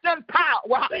strength and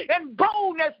power and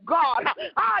boldness, God.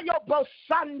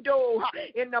 Ayobosando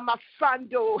in the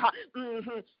Masando.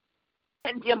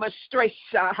 And demonstration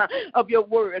of your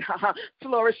word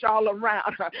flourish all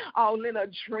around her, all in her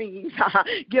dreams.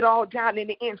 Get all down in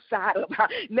the inside of her.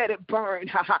 Let it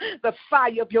burn. The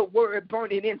fire of your word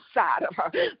burning inside of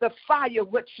her. The fire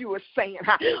of what you were saying.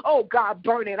 Oh God,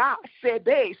 burn it out.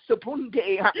 The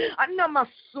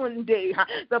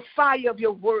fire of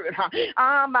your word.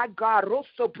 Ah, my God,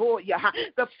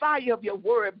 the fire of your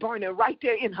word burning right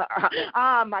there in her.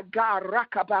 Ah, my God,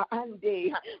 Rakaba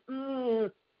Ande.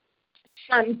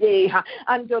 Sunday,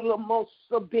 under the Mosa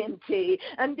Bente,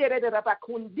 and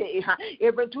Bakunde,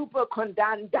 every dupa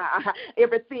condanda,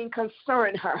 everything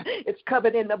concerned her is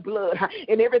covered in the blood,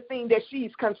 and everything that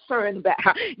she's concerned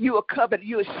about, you are covered,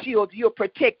 you are shielded, you're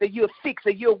protected, you're fixed,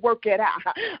 you'll work it out.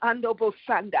 Ando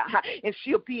Bosanda, and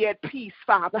she'll be at peace,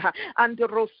 Father. Ando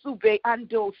Rosube,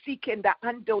 Ando Sikenda,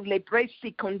 Ando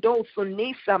Lebresi, Condoso,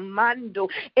 Nisa Mando,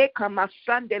 Eka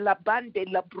Masande, La Bande,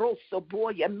 La Broso,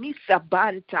 Boya, Misa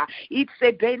Banta. It's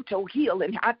bento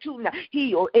healing, Atuna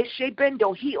heal, Eshe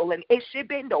bendo healing, Eshe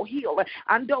bendo healing,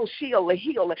 Ando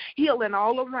healing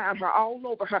all around her, all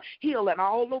over her, healing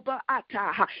all over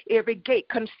Ata. Every gate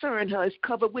concern her is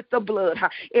covered with the blood.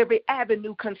 Every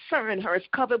avenue concern her is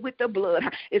covered with the blood.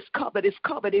 It's covered,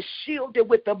 it's shielded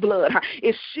with the blood.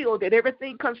 It's shielded.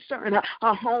 Everything concern her.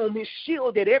 Her home is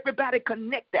shielded. Everybody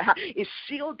connected is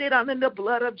shielded under the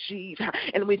blood of Jesus.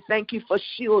 And we thank you for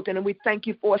shielding, and we thank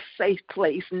you for a safe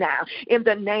place now. In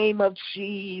the name of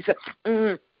Jesus.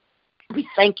 We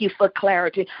thank you for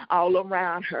clarity all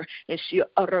around her, and she'll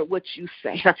utter what you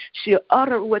say. She'll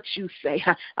utter what you say.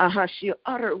 She'll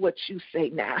utter what you say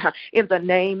now. In the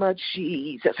name of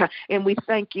Jesus. And we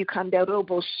thank you,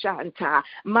 Kandarobo Shanta,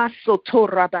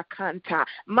 Masotora Bakanta,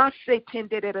 Mase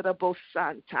Tenderebo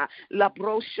Santa, La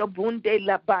Brosha Bunde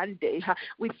La Bande.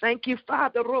 We thank you,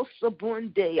 Father Rosa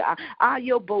Bunde,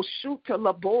 Ayobo Shuta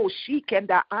La Bo,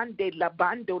 Shikenda Ande La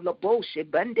Bando La Boshe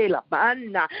Bande La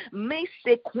Bana,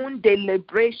 Mese Kunde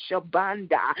Lebresha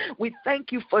Banda. We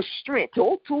thank you for strength.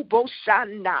 Otu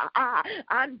Boshana.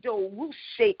 Ando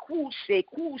Wushe Kushe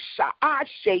Kusha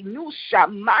Ashe Nusha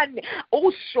Man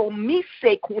Osho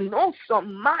Mise Kunoso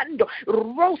Mando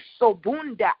Rosso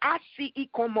Bunda Asi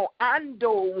Ikomo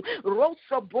Ando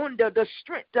Rosso Bunda, the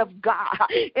strength of God.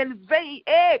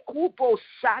 Invade Kubo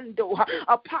Sando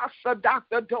Apostle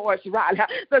Dr. Doris Riley,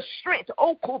 the strength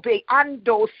Okobe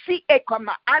Ando Si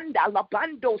Ekama Anda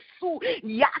Labando Su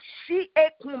Yashi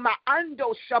Ekuma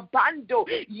Ando Shabando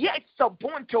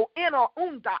Yesabunto Inner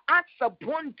Unda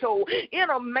Asabunto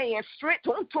Inner man strength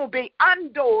unto be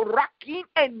Ando Rakin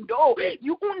Endo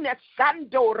you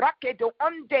Unesando Rakedo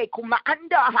Unde Kuma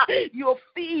Anda. You'll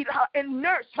feed her and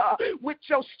nurse her with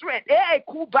your strength.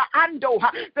 Kuba Ando,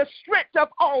 the strength of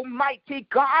Almighty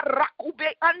God.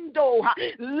 Rakube Ando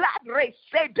Ladre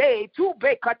Sebe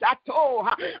Tube Katato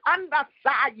Anda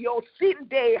Sayo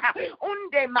Sinde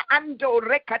Unde Ma Ando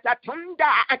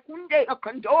Rekatatunda Akunde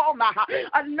Akondoma.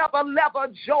 Another level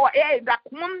of joy. The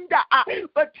Kunda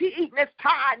fatigueness,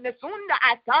 tiredness, Unda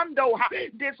Asando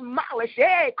demolish.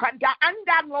 Kanda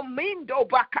Anda Romindo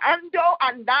Bakando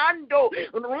Andando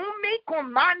Rumi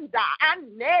Comanda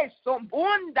Ane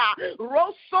Sombunda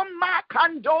Rosoma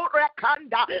Kandora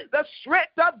Kanda, the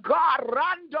strength of God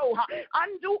Rando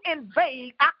Andu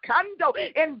invade Akando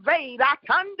invade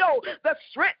Akando, the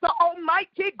strength of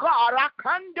Almighty God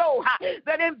Akando,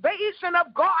 the invasion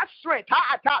of God's strength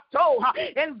Tato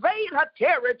invade her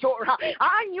territory.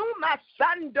 Ayuma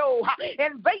Sando,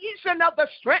 invasion of the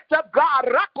strength of God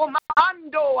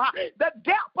Rakomando, the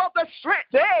depth of the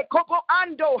strength Kobo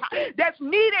Ando that's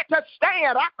needed to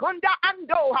stand Akunda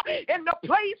Ando in the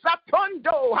place of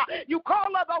Tondo. You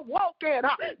call her the walking,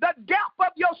 the depth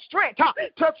of your strength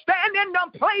to stand in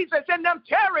them places, in them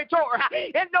territory,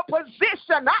 in the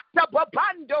position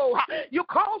Aktababando. You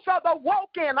call her the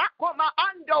walking Akuma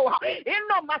Ando in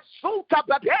the Masuta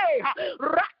Babe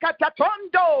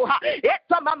Rakatatondo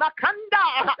Etamamakanda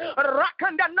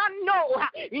Rakanda Nano,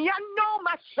 Yano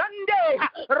Masande,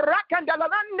 Rakanda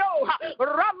Lando,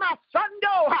 Rama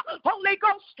Sando, Holy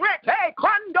Ghost strength, hey,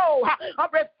 Kondo, a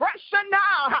refresher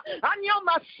now, Anyo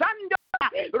Masando.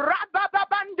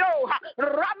 Rabababando,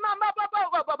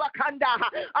 Ramamababakanda,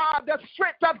 the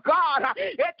strength of God,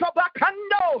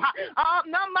 Etobakando,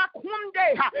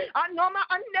 Namakunde, Anoma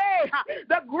Ande,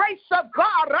 the grace of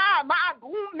God,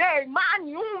 Ramagume,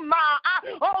 Manuma,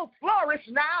 oh, flourish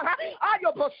now,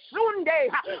 Ayobosunde,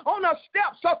 on a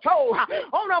step, Soto,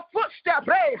 on a footstep,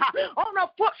 on a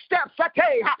footstep,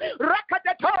 Sate,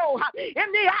 Rakadeto,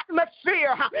 in the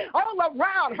atmosphere, all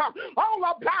around her, all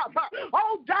about her,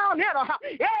 all down in her.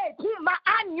 Kuma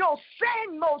año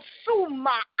seno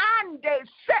suma ande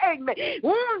seme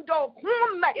undo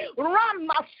kume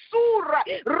ramasura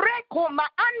recoma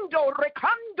ando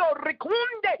recando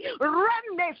recunde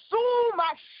rene suma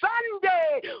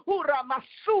sande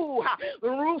uramasuha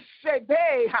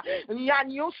rusebeha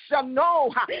nyanyusa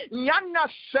noha nyana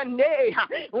seneha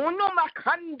uno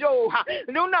makando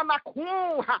luna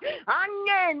makuha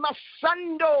anye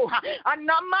masando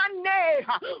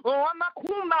anamaneha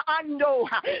amakuma ando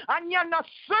anyana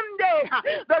Sunday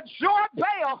the joy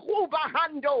bell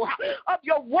hubahando of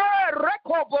your word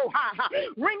rekobo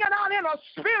ringing out in a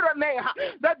spirit man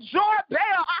the joy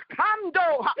bell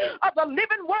akando of the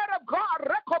living word of God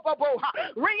rekobo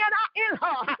ringing out in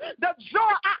her the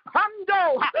joy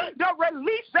akando the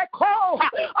release the call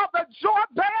of the joy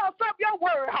bells of your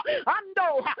word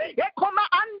ando ekoma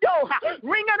ando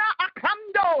ringing out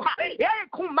akando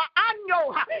ekuma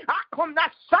ando akoma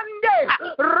Sunday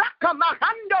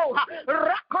Rakamahando,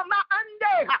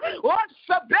 Rakamaande,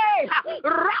 Osabe,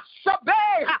 Rasabe,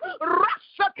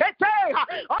 Rasakete.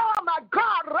 Oh my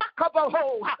God,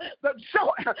 Rakabaho, the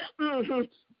joy.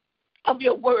 Of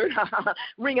your word,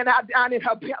 ringing out down in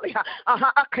her belly,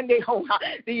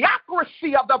 the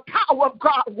accuracy of the power of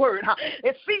God's word,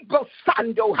 and see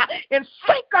Bosando, and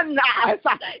synchronize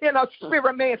in a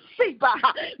spirit man, Siba,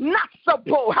 not so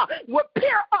with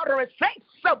pure utterance, ain't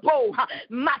so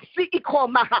Masi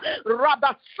Ikoma,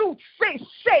 Rabasu,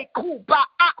 say Kuba,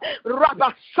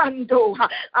 Rabasando,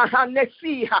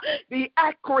 Nesi, the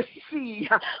accuracy,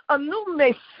 a new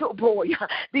Mesoboy,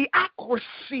 the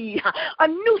accuracy, a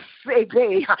new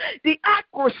the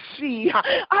accuracy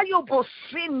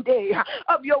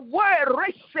of your word,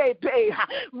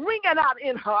 ringing out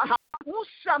in her.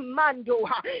 Usamando,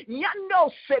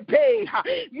 Yando Sebe,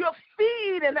 your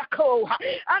feet in the cold,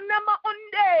 Anama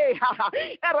Unde,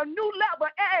 at a new level,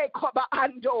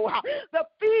 Ando, the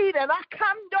feet and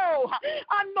Akando,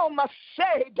 Ano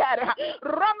Mase, Dad,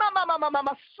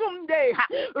 Rama Sunday,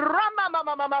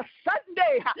 Rama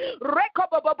Sunday,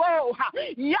 Rekobabo,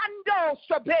 Yando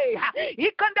Sebe,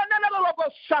 Ikandana,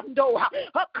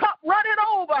 a cup running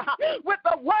over with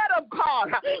the word of God,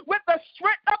 with the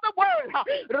strength of the word,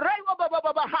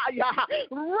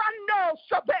 Rando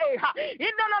Sabeha,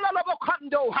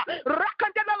 Inalabokando,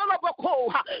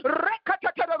 Rakandalaboko,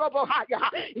 Rekatalabohaya,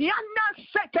 Yana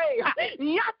Sete,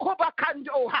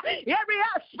 Yakobakando, every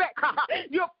aspect,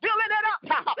 you're filling it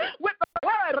up with the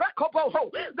word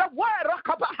Rakobo, the word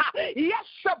Rakabaha, yes,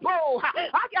 Sabo,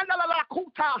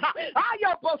 Ayanalakuta,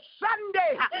 Ayabo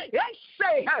Sunday, yes,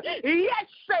 say, yes,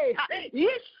 say,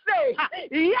 yes, say,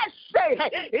 yes, say,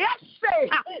 yes, say,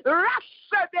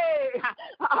 Rasade,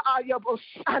 Ayabo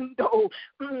Sando,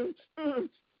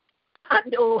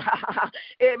 Ando,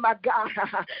 my God,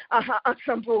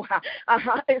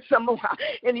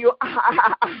 and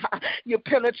you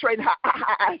penetrate her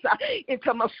eyes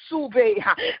into Masube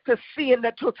to see in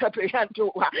the Totapihando,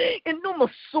 in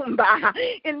Numasumba,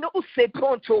 in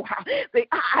Nuseponto, the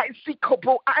eyes see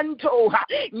Kobo Ando,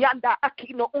 Yanda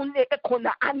Akino Une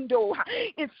Ekona Ando,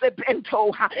 in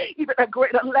Sebento, even a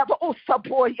greater level of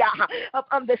Saboya of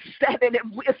understanding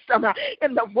and wisdom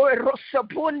in the word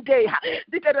Rosabunde,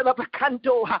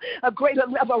 a greater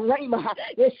level Rama,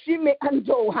 Yeshime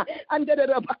Ando, under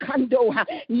the Bakando,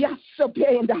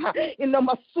 Yasabenda, in the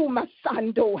Masuma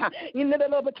Sando, in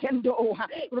the Kendo,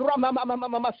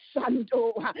 Rama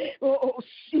Sando, oh,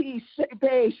 she,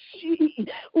 Sebe, she,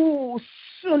 oh,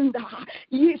 Sunda,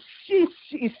 Yeshi,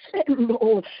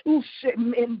 Sendo,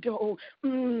 Ushemendo,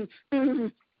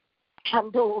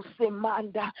 Kando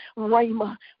Semanda,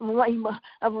 Rama,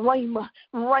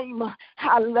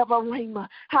 high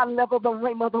level the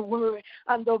Rama of the word,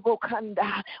 and the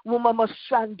Bokanda, Wumama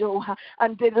Shando,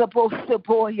 and the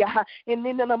Boseboya, in the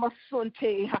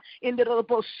Namasunte, in the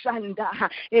Boshanda,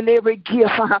 in every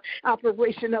gift,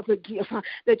 operation of a gift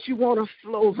that you want to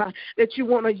flow, that you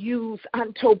want to use,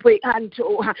 Antobe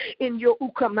Ando, in your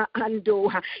Ukama Ando,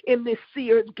 in the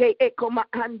Sears Gay Ekoma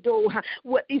Ando,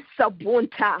 what is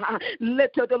Sabunta,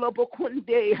 Leto de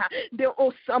Lobokunde, de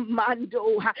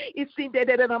Osamando,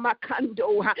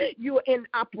 Isindemakando. You're in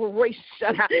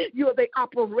operation. You're the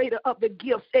operator of the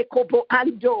gifts. Ekobo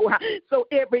Ando. So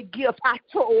every gift I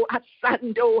told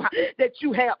Asando that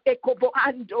you have Ekobo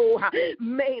Ando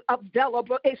made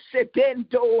available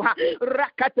Esebendo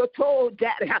Rakatoto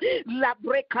that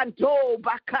Labrekando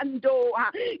Bakando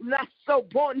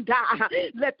Nasobonda.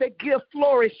 Let the gift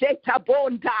flourish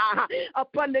Etabonda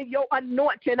upon your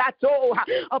anointing Ato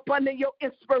upon your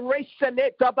inspiration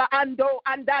Etabando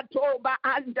Andatoba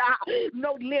Anda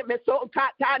no limits oh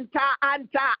Tanta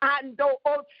Anta Ando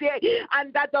Ose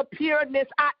under the pureness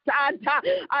Atanta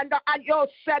under your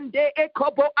Sunday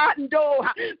Ekobo Ando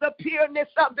the pureness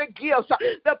of the gifts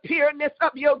the pureness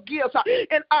of your gifts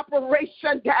in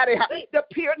operation Daddy the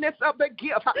pureness of the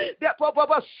gift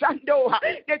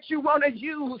that you want to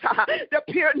use the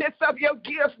pureness of your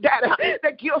gifts Daddy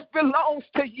the gift belongs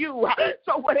to you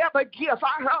so whatever gift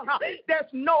there's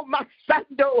no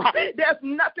masando there's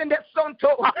nothing that's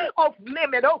off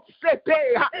limit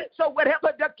so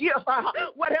whatever the gift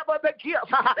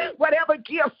whatever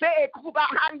gift say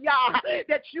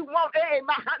that you want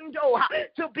mahando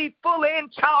to be fully in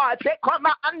charge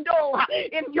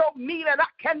in your meaning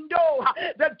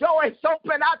the door is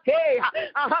open out there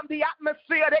the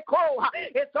atmosphere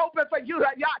it's open for you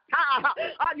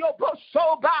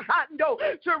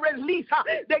to release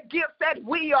the gift that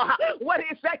we are what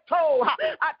is that called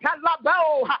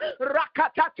atalabo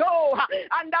rakatato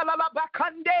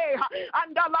andalabakande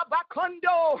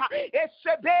andalabakondo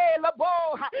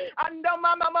esebelabo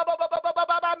andamama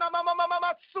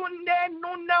sunde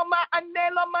nunama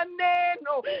anela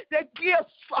maneno the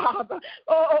gift Father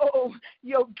oh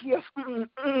your gift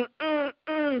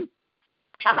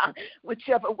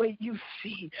whichever way you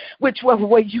see, whichever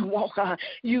way you walk,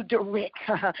 you direct,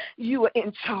 you are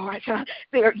in charge.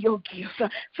 They're your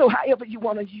gifts. So however you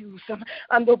want to use them,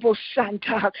 and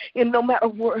no matter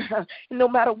where, no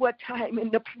matter what time in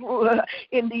the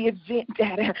event,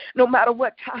 Daddy, no matter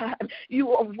what time,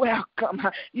 you are welcome.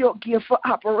 Your gift for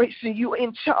operation, you are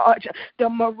in charge. The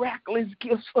miraculous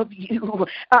gifts of you,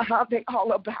 they're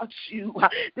all about you.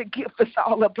 The gift is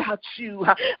all about you.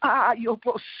 Your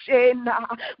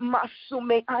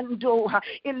Masume ando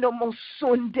in the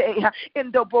Mosunde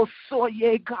in the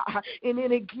Bosoye God in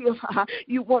any gift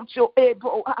you want your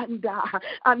ebo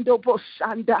ando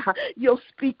bosanda your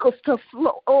speakers to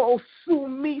flow oh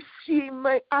sumi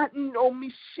shime ano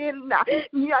mishina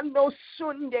nyano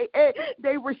sunde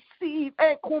they receive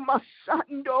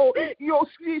kumasando yo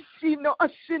sino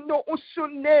asino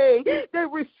usune they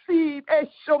receive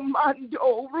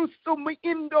esomando rusumi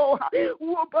indo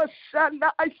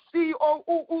wabashana I see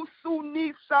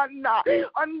usuni sana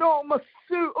anoma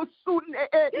usune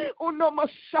unoma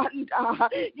shanda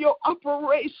your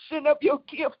operation of your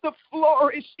gift to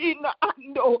flourish in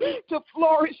ando to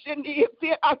flourish in the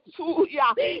event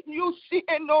atuya you see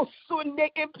no sunne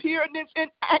in pureness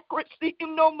and accuracy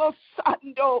in no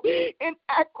masando in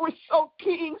accuracy so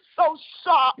keen so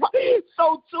sharp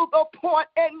so to the point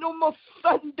and no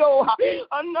masando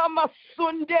anama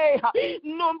sunde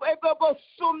no ebo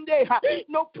sunde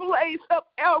no place of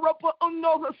error, but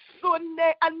no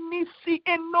sunne anisi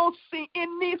and no si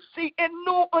inisi and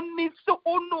no aniso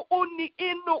ono oni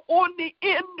eno oni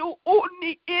eno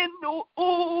oni eno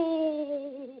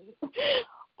oh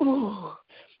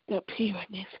the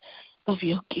pureness of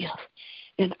your gift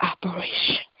in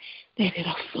operation let it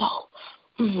flow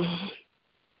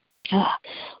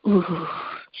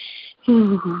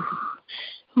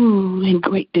in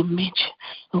great dimension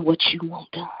of what you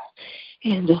want done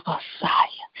in the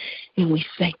Messiah. And we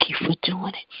thank you for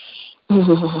doing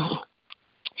it.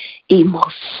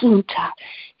 Imosunta,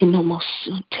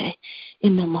 inomosunte,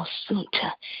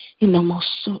 inomosunta,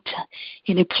 inomosunta.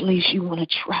 Any place you want to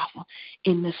travel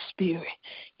in the spirit,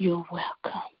 you're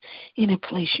welcome. Any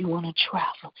place you want to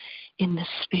travel in the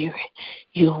spirit,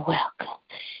 you're welcome.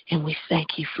 And we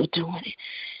thank you for doing it.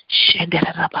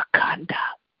 Shendarabakanda.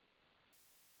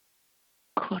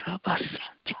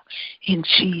 In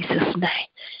Jesus' name,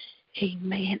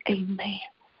 amen, amen.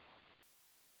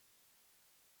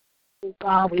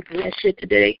 God, we bless you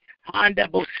today. I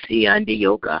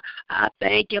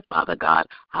thank you, Father God.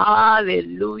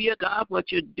 Hallelujah, God,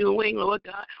 what you're doing, Lord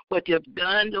God, what you've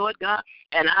done, Lord God.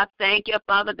 And I thank you,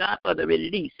 Father God, for the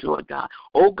release, Lord God.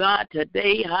 Oh, God,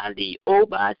 today,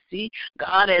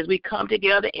 God, as we come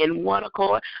together in one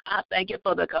accord, I thank you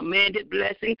for the commanded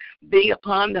blessing be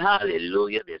upon the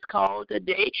hallelujah this call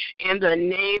today in the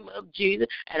name of Jesus.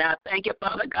 And I thank you,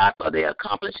 Father God, for the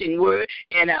accomplishing word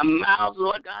in our mouths,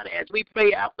 Lord God, as we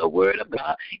pray out the word of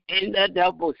God in the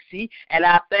double C. And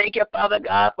I thank you, Father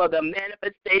God, for the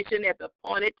manifestation at the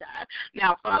appointed time.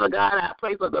 Now, Father God, I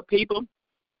pray for the people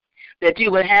that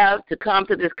you would have to come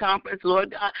to this conference,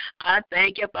 Lord God. I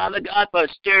thank you, Father God, for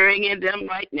stirring in them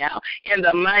right now in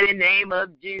the mighty name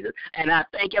of Jesus. And I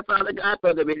thank you, Father God,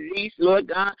 for the release, Lord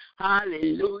God.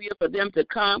 Hallelujah, for them to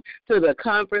come to the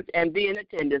conference and be in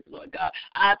attendance, Lord God.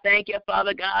 I thank you,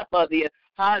 Father God, for the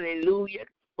hallelujah,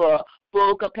 for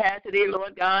full capacity,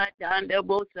 Lord God.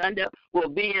 Both Sunday will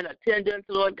be in attendance,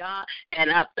 Lord God.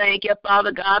 And I thank you,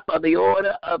 Father God, for the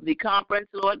order of the conference,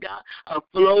 Lord God, a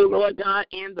flow, Lord God,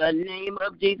 in the name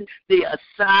of Jesus, the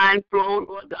assigned flow,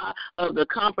 Lord God, of the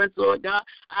conference, Lord God.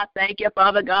 I thank you,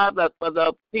 Father God, for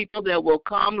the people that will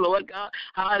come, Lord God.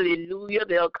 Hallelujah.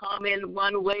 They'll come in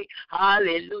one way,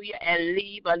 hallelujah, and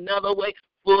leave another way,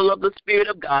 full of the Spirit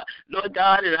of God, Lord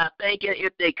God. And I thank you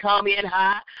if they come in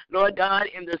high, Lord God,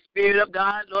 in the Spirit of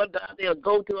God, Lord God, they'll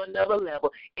go to another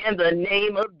level in the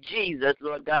name of Jesus,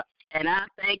 Lord God. And I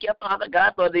thank you, Father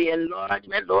God, for the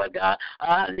enlargement, Lord God,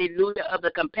 hallelujah, of the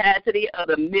capacity of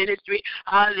the ministry,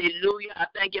 hallelujah. I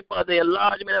thank you for the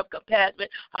enlargement of capacity,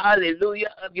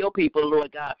 hallelujah, of your people,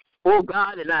 Lord God. Oh,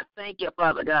 God, and I thank you,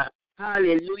 Father God.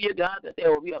 Hallelujah, God, that there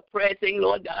will be a pressing,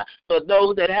 Lord God, for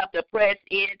those that have to press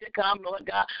in to come, Lord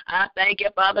God. I thank you,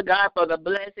 Father God, for the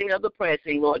blessing of the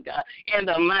pressing, Lord God, in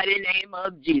the mighty name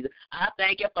of Jesus. I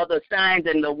thank you for the signs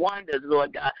and the wonders,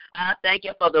 Lord God. I thank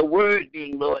you for the word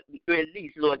being, Lord,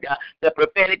 released, Lord God, the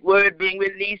prophetic word being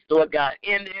released, Lord God,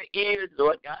 in their ears,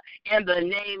 Lord God, in the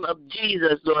name of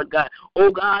Jesus, Lord God. Oh,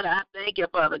 God, I thank you,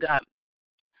 Father God,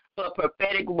 for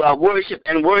prophetic worship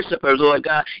and worshipers, Lord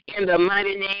God, in the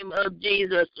mighty name of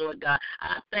Jesus, Lord God.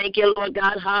 I thank you, Lord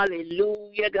God,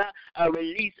 hallelujah, God, a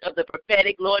release of the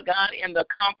prophetic, Lord God, in the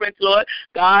conference, Lord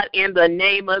God, in the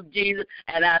name of Jesus.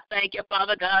 And I thank you,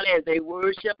 Father God, as they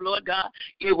worship, Lord God,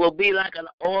 it will be like an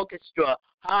orchestra.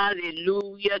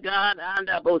 Hallelujah, God, and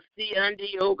I will see under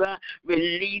you, God,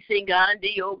 releasing under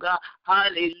you, God,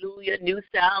 hallelujah, new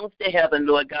sounds to heaven,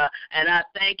 Lord God. And I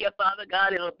thank you, Father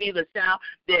God, it'll be the sound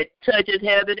that touches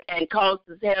heaven and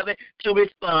causes heaven to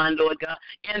respond, Lord God,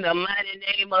 in the mighty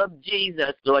name of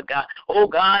Jesus, Lord God. Oh,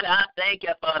 God, I thank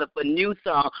you, Father, for new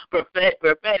songs,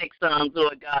 prophetic songs,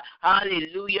 Lord God.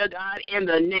 Hallelujah, God, in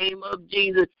the name of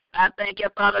Jesus. I thank you,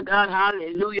 Father God,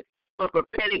 hallelujah, for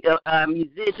prophetic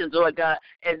musicians, Lord God,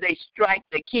 as they strike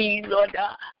the keys, Lord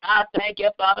God. I thank you,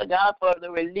 Father God, for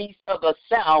the release of a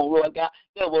sound, Lord God,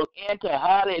 that will enter,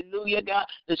 hallelujah, God,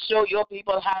 to show your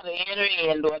people how to enter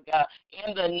in, Lord God,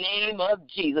 in the name of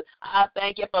Jesus. I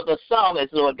thank you for the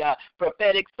psalmists, Lord God,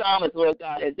 prophetic psalmists, Lord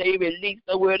God, as they release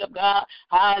the word of God,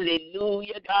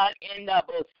 hallelujah, God, in the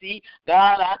sea.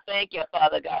 God, I thank you,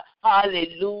 Father God,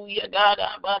 hallelujah, God,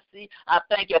 I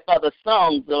thank you for the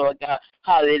songs, Lord God,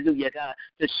 hallelujah, God,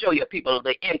 to show your people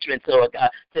the entrance, Lord God,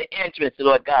 the entrance,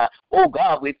 Lord God. Oh,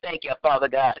 God, we thank you, Father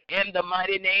God, in the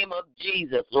mighty name of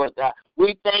Jesus, Lord God.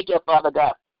 We thank you, Father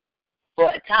God, for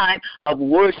a time of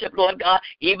worship, Lord God,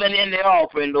 even in their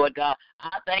offering, Lord God.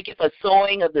 I thank you for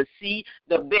sowing of the seed,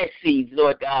 the best seeds,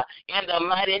 Lord God, in the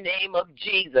mighty name of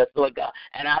Jesus, Lord God.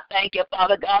 And I thank you,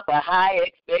 Father God, for high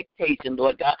expectation,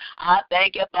 Lord God. I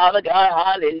thank you, Father God,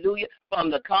 hallelujah, from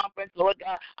the conference, Lord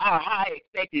God. Our high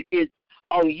expectation is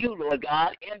on you, Lord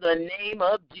God, in the name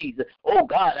of Jesus. Oh,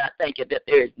 God, I thank you that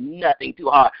there is nothing too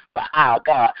hard for our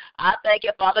God. I thank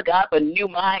you, Father God, for new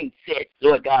mindsets,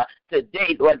 Lord God,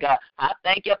 today, Lord God. I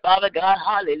thank you, Father God,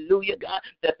 hallelujah, God,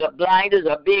 that the blinders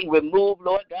are being removed,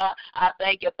 Lord God. I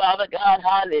thank you, Father God,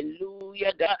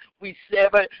 hallelujah, God. We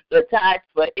sever the ties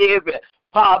for every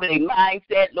poverty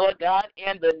mindset, Lord God,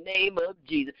 in the name of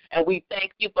Jesus. And we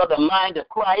thank you for the mind of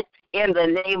Christ in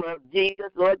the name of Jesus,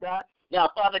 Lord God. Now,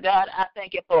 Father God, I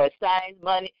thank you for assigned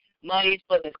monies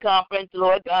for this conference,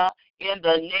 Lord God, in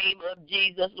the name of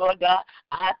Jesus, Lord God.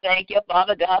 I thank you,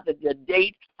 Father God, that the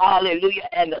date, hallelujah,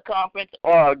 and the conference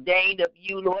are ordained of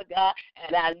you, Lord God.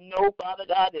 And I know, Father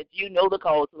God, that you know the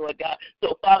cause, Lord God.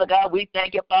 So, Father God, we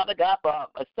thank you, Father God, for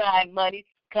assigned money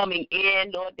coming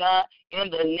in, Lord God, in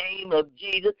the name of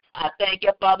Jesus. I thank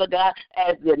you, Father God,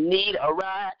 as the need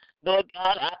arises. Lord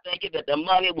God, I thank you that the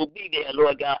money will be there,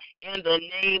 Lord God. In the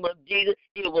name of Jesus,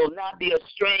 it will not be a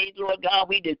strain, Lord God.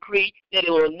 We decree that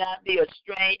it will not be a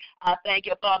strain. I thank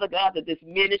you, Father God, that this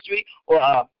ministry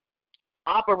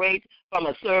operates from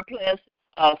a surplus,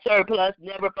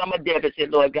 never from a deficit,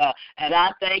 Lord God. And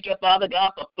I thank you, Father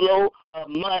God, for flow of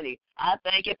money. I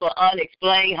thank you for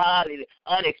unexplained, hallelujah,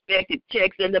 unexpected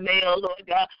checks in the mail, Lord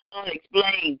God,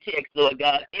 unexplained checks, Lord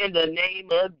God, in the name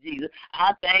of Jesus.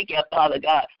 I thank you, Father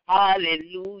God,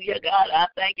 hallelujah, God. I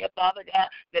thank you, Father God,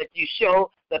 that you show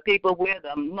the people where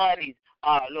the money's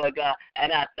are, Lord God.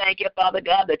 And I thank you, Father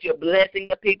God, that you're blessing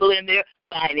the people in their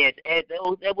finance and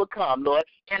those that will come, Lord.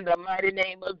 In the mighty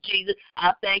name of Jesus,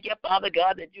 I thank you, Father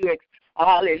God, that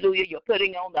hallelujah, you're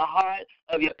putting on the heart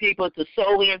of your people to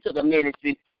sow into the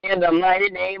ministry. In the mighty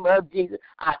name of Jesus,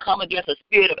 I come against a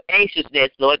spirit of anxiousness,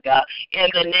 Lord God. In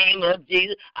the name of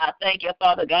Jesus, I thank you,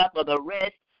 Father God, for the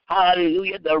rest.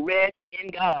 Hallelujah, the rest in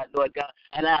God, Lord God.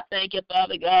 And I thank you,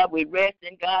 Father God, we rest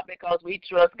in God because we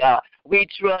trust God. We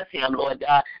trust him, Lord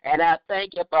God. And I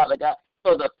thank you, Father God,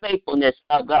 for the faithfulness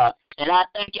of God. And I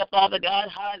thank you, Father God,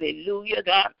 hallelujah,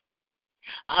 God.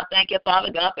 I thank you,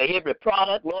 Father God, for every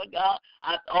product, Lord God,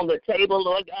 on the table,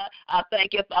 Lord God. I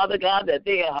thank you, Father God, that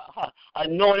they are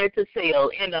anointed to sell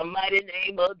in the mighty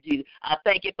name of Jesus. I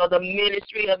thank you for the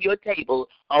ministry of your table,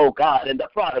 oh God, and the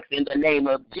products in the name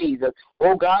of Jesus.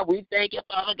 Oh God, we thank you,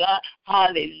 Father God.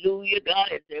 Hallelujah,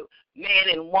 God, as the man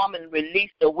and woman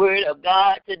release the word of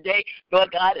God today,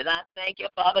 Lord God, and I thank you,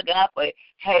 Father God, for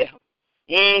the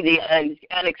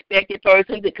unexpected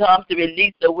person to come to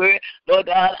release the word. Lord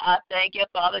God, I thank you,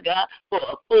 Father God, for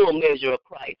a full measure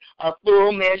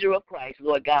of Christ,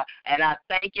 Lord God. And I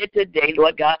thank you today,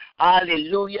 Lord God,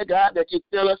 hallelujah, God, that you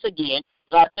fill us again.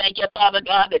 I thank you, Father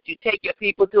God, that you take your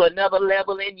people to another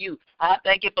level in you. I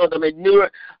thank you for the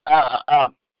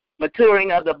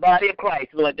maturing of the body of Christ,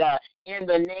 Lord God, in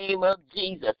the name of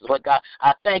Jesus, Lord God.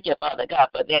 I thank you, Father God,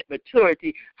 for that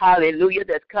maturity, hallelujah,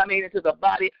 that's coming into the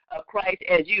body of Christ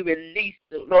as you release,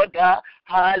 Lord God,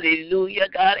 hallelujah,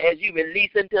 God, as you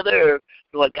release into the earth,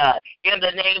 Lord God, in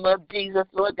the name of Jesus,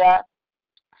 Lord God.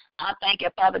 I thank you,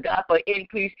 Father God, for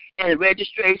increase in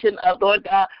registration of, Lord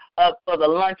God, for the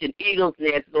lunch and Eagles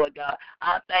Nest, Lord God.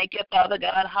 I thank you, Father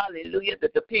God, hallelujah,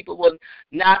 that the people will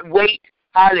not wait,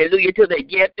 hallelujah, till they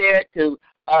get there to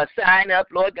sign up,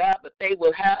 Lord God, but they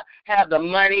will have the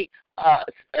money.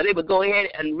 They will go ahead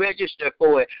and register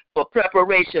for it, for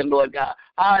preparation, Lord God.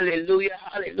 Hallelujah,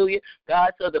 hallelujah,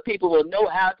 God, so the people will know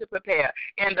how to prepare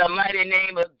in the mighty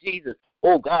name of Jesus.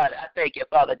 Oh, God, I thank you,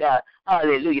 Father God,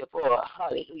 hallelujah,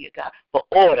 God, for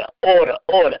order.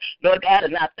 Lord God,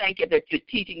 and I thank you that you're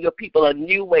teaching your people a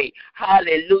new way.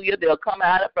 Hallelujah, they'll come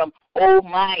out from old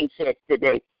mindsets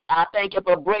today. I thank you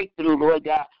for breakthrough, Lord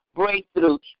God.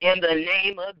 Breakthrough in the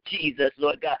name of Jesus,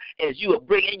 Lord God, as you are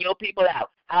bringing your people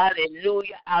out,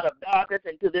 hallelujah, out of darkness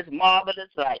into this marvelous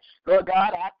light. Lord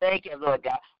God, I thank you, Lord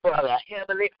God, for the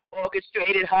heavenly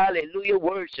orchestrated, hallelujah,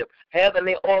 worship,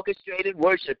 heavenly orchestrated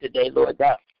worship today, Lord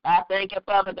God. I thank you,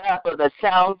 Father God, for the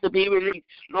sounds to be released,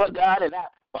 Lord God, and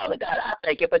Father God, I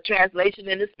thank you for translation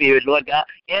in the Spirit, Lord God,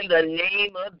 in the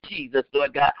name of Jesus,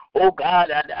 Lord God. Oh, God,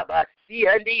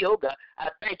 oh, God, I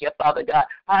thank you, Father God,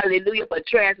 hallelujah, for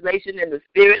translation in the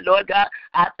Spirit, Lord God.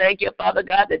 I thank you, Father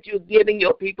God, that you're giving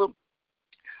your people,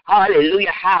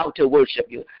 hallelujah, how to worship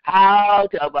you, how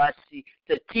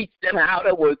to teach them how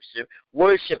to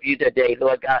worship you today,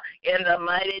 Lord God, in the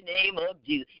mighty name of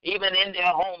Jesus, even in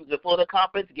their homes before the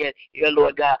conference gets here,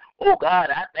 Lord God. Oh, God,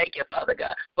 I thank you, Father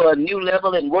God, for a new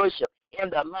level in worship. In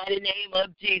the mighty name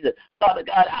of Jesus. Father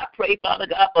God, I pray, Father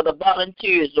God, for the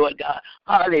volunteers, Lord God.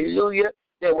 Hallelujah.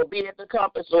 That will be at the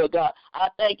conference, Lord God. I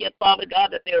thank you, Father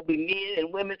God, that there will be men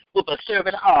and women with a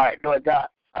servant heart, Lord God.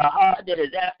 A heart that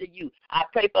is after you. I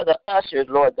pray for the ushers,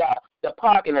 Lord God, the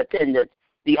parking attendants,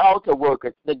 the altar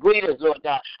workers, the greeters, Lord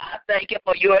God. I thank you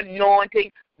for your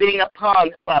anointing being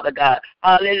upon, Father God.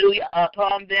 Hallelujah,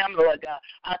 upon them, Lord God.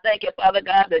 I thank you, Father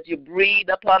God, that you breathe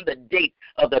upon the date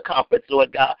of the conference,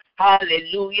 Lord God.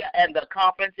 Hallelujah, and the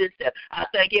conference itself. I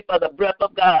thank you for the breath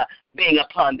of God being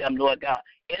upon them, Lord God.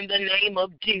 In the name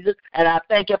of Jesus, and I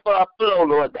thank you for a flow,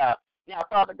 Lord God. Now,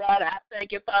 Father God, I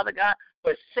thank you, Father God,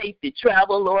 for safety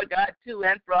travel, Lord God, to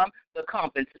and from the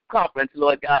conference,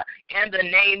 Lord God. In the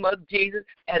name of Jesus,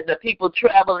 as the people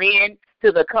travel in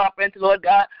to the conference, Lord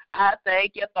God, I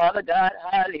thank you, Father God,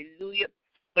 hallelujah,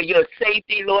 for your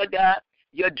safety, Lord God,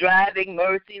 your driving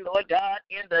mercy, Lord God,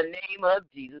 in the name of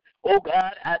Jesus. Oh,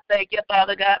 God, I thank you,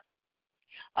 Father God.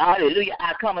 Hallelujah.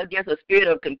 I come against a spirit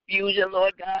of confusion,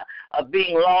 Lord God, of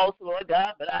being lost, Lord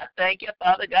God. But I thank you,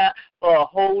 Father God, for a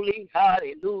holy,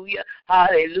 hallelujah,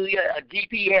 a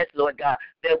GPS, Lord God,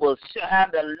 that will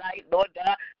shine the light, Lord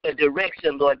God, the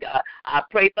direction, Lord God. I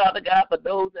pray, Father God, for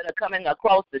those that are coming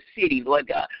across the city, Lord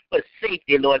God, for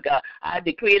safety, Lord God. I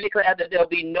decree and declare that there will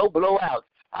be no blowouts.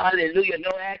 Hallelujah.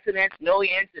 No accidents, no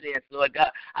incidents, Lord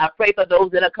God. I pray for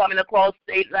those that are coming across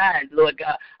state lines, Lord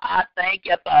God. I thank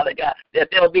you, Father God, that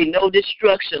there will be no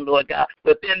destruction, Lord God,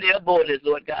 within their borders,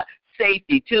 Lord God.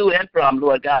 Safety to and from,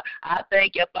 Lord God. I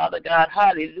thank you, Father God,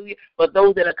 hallelujah, for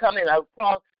those that are coming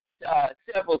across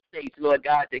several states, Lord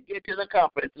God, to get to the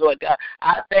conference, Lord God.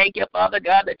 I thank you, Father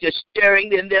God, that you're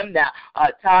stirring in them now.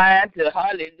 Time to,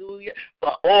 hallelujah,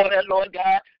 for order, Lord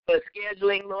God, for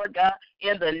scheduling, Lord God,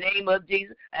 in the name of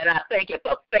Jesus. And I thank you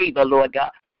for favor, Lord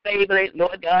God. Favor,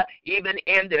 Lord God, even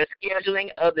in their scheduling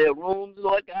of their rooms,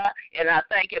 Lord God. And I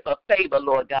thank you for favor,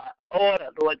 Lord God. Order,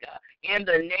 Lord God, in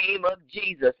the name of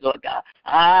Jesus, Lord God.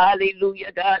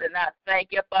 Hallelujah, God. And I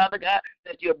thank you, Father God,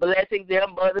 that you're blessing their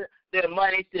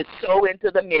money to sow into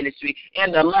the ministry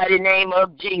in the mighty name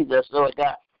of Jesus, Lord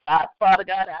God. Father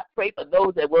God, I pray for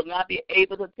those that will not be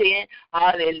able to attend.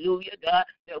 Hallelujah, God,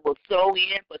 that will sow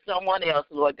in for someone else,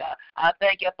 Lord God. I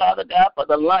thank you, Father God, for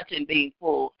the luncheon being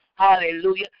full.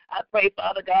 Hallelujah. I pray,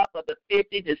 Father God, for the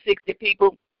 50 to 60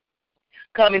 people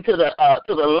coming to the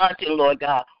luncheon, Lord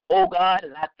God. Oh, God,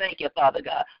 and I thank you, Father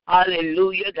God.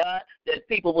 Hallelujah, God, that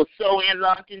people will sow in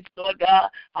luncheons, Lord God.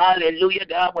 Hallelujah,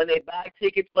 God, when they buy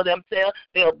tickets for themselves,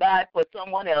 they'll buy for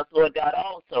someone else, Lord God,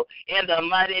 also. In the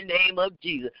mighty name of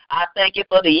Jesus, I thank you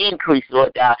for the increase,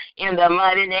 Lord God. In the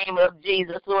mighty name of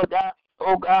Jesus, Lord God.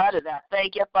 Oh, God, and I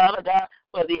thank you, Father God,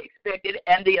 for the expected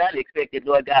and the unexpected,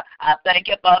 Lord God. I thank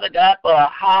you, Father God, for a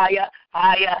higher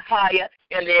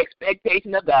in the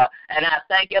expectation of God. And I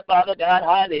thank you, Father God,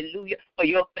 hallelujah, for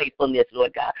your faithfulness,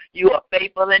 Lord God. You are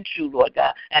faithful and true, Lord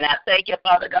God. And I thank you,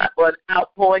 Father God, for an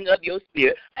outpouring of your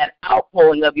spirit,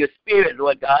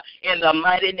 Lord God. In the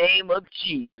mighty name of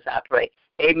Jesus, I pray.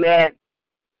 Amen.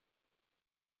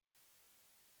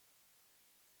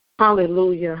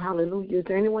 Hallelujah, hallelujah. Is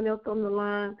there anyone else on the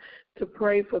line to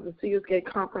pray for the Sears Gate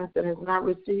Conference that has not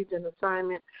received an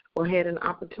assignment or had an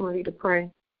opportunity to pray?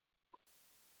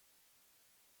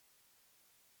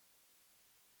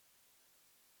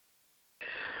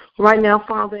 Right now,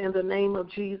 Father, in the name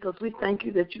of Jesus, we thank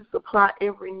you that you supply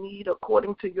every need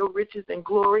according to your riches and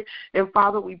glory. And,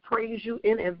 Father, we praise you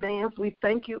in advance. We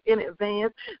thank you in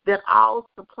advance that all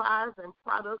supplies and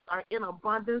products are in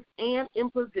abundance and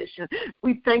in position.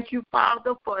 We thank you,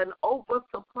 Father, for an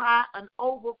oversupply, an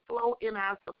overflow in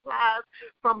our supplies,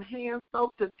 from hand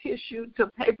soap to tissue to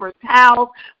paper towels.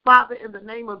 Father, in the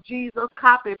name of Jesus,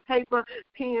 copy paper,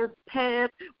 pens,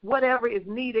 pads, whatever is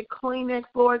needed, Kleenex,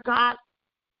 Lord God.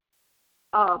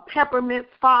 Peppermints,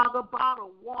 Father,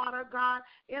 bottled water, God,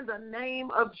 in the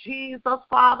name of Jesus,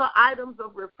 Father, items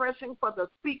of refreshing for the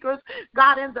speakers,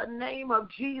 God, in the name of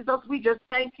Jesus, we just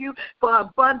thank you for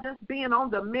abundance being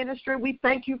on the ministry. We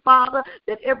thank you, Father,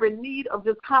 that every need of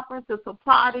this conference is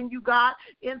supplied in you, God,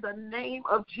 in the name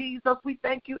of Jesus. We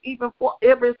thank you even for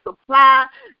every supply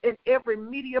and every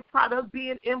media product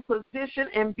being in position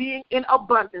and being in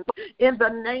abundance. In the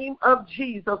name of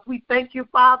Jesus, we thank you,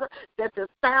 Father, that the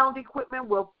sound equipment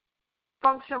will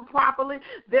function properly.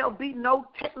 There'll be no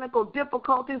technical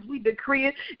difficulties. We decree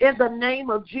it in the name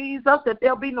of Jesus, that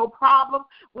there'll be no problem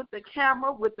with the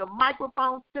camera, with the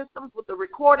microphone systems, with the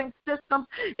recording systems,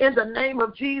 in the name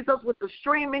of Jesus, with the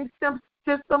streaming systems,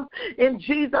 in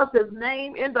Jesus'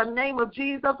 name. In the name of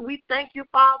Jesus, we thank you,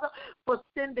 Father, for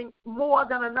sending more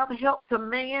than enough help to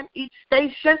man each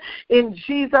station. In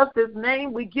Jesus'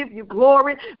 name, we give you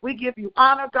glory. We give you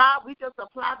honor, God. We just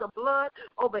apply the blood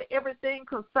over everything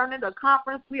concerning the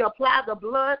conference. We apply the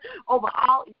blood over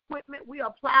all equipment. We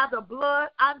apply the blood.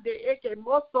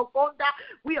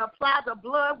 We apply the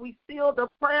blood. We seal the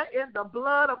prayer in the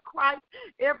blood of Christ.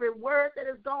 Every word that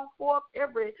is gone forth,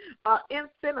 every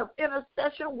instant of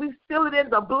intercession, we seal it in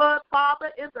the blood,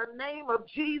 Father, in the name of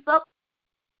Jesus.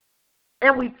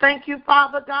 And we thank you,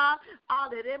 Father God,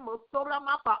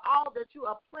 for all that you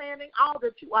are planning, all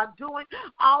that you are doing,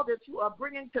 all that you are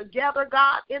bringing together,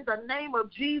 God, in the name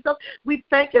of Jesus. We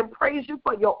thank and praise you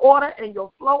for your order and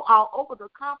your flow all over the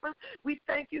conference. We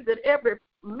thank you that every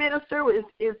minister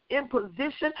is in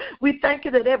position. We thank you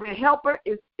that every helper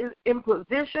is in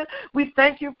position. We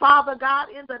thank you, Father God,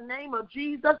 in the name of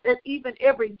Jesus, that even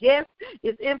every guest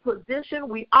is in position.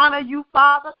 We honor you,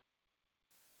 Father.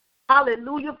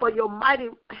 Hallelujah, for your mighty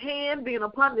hand being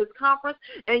upon this conference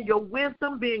and your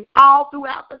wisdom being all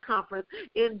throughout the conference.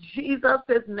 In Jesus'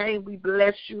 name, we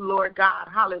bless you, Lord God.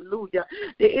 Hallelujah.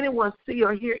 Did anyone see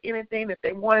or hear anything that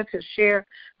they wanted to share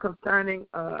concerning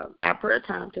our prayer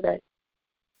time today?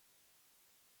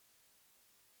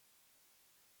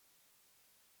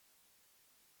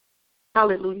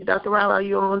 Hallelujah. Dr. Riley, are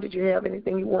you on? Did you have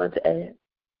anything you wanted to add?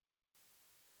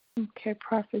 Okay,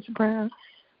 Prophet Brown.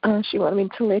 She wanted me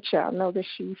to let y'all know that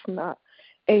she's not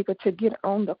able to get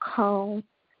on the call,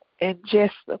 and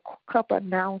just a couple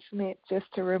announcements just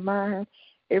to remind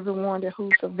everyone that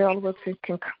who's available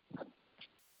to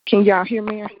can y'all hear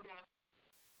me?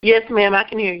 Yes, ma'am, I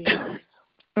can hear you.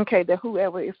 Okay, that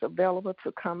whoever is available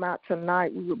to come out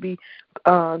tonight, we will be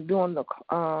doing the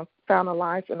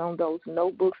finalizing on those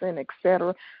notebooks and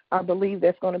etc. I believe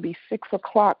that's going to be 6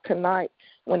 o'clock tonight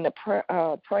when the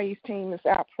praise team is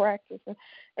out practicing.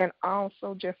 And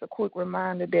also just a quick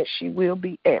reminder that she will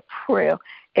be at prayer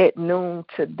at noon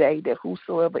today, that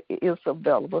whosoever is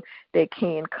available, they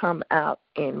can come out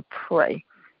and pray.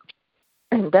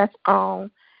 And that's all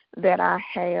that I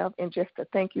have. And just to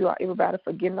thank you all, everybody,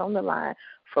 for getting on the line,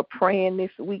 for praying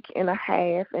this week and a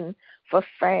half, and for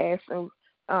fasting.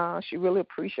 She really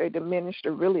appreciated the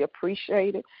ministry, really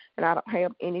appreciate it. And I don't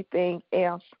have anything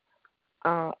else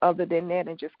other than that,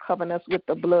 and just covering us with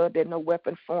the blood, that no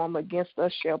weapon formed against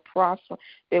us shall prosper,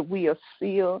 that we are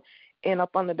sealed and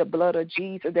up under the blood of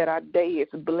Jesus, that our day is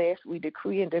blessed. We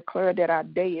decree and declare that our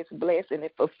day is blessed and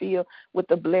it fulfilled with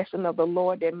the blessing of the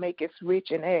Lord that make us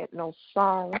rich and add no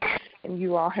sorrow. And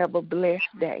you all have a blessed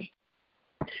day.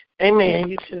 Amen.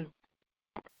 You too.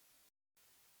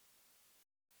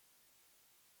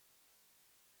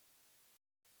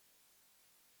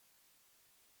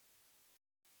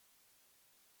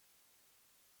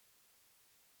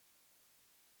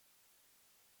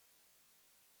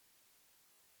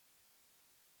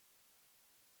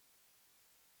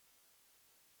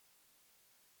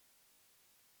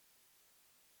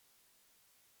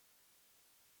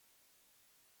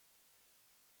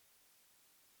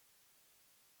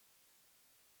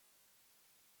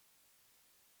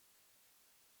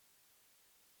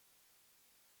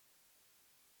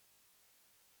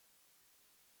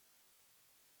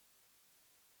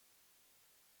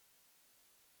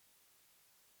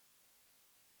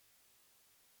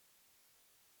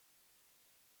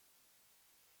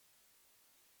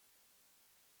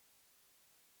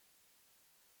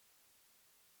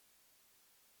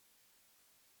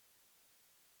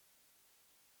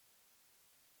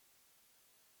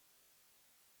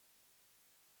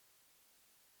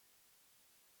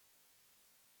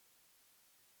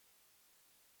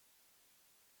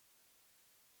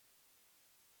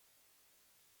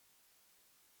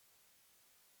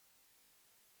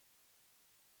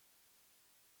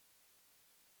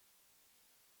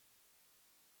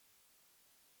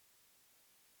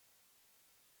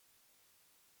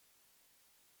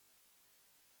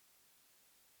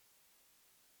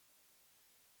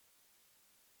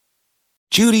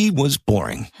 Judy was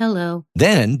boring. Hello.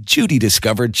 Then Judy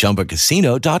discovered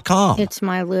ChumbaCasino.com. It's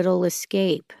my little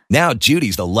escape. Now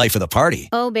Judy's the life of the party.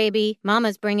 Oh, baby,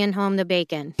 mama's bringing home the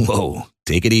bacon. Whoa,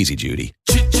 take it easy, Judy.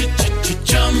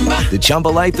 The Chumba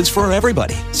life is for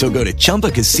everybody. So go to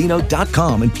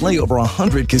ChumbaCasino.com and play over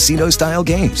 100 casino-style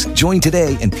games. Join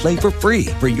today and play for free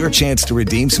for your chance to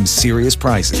redeem some serious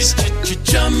prizes.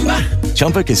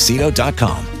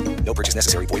 ChumbaCasino.com. No purchase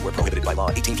necessary. Void where prohibited by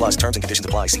law. 18+ terms and conditions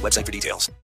apply. See website for details.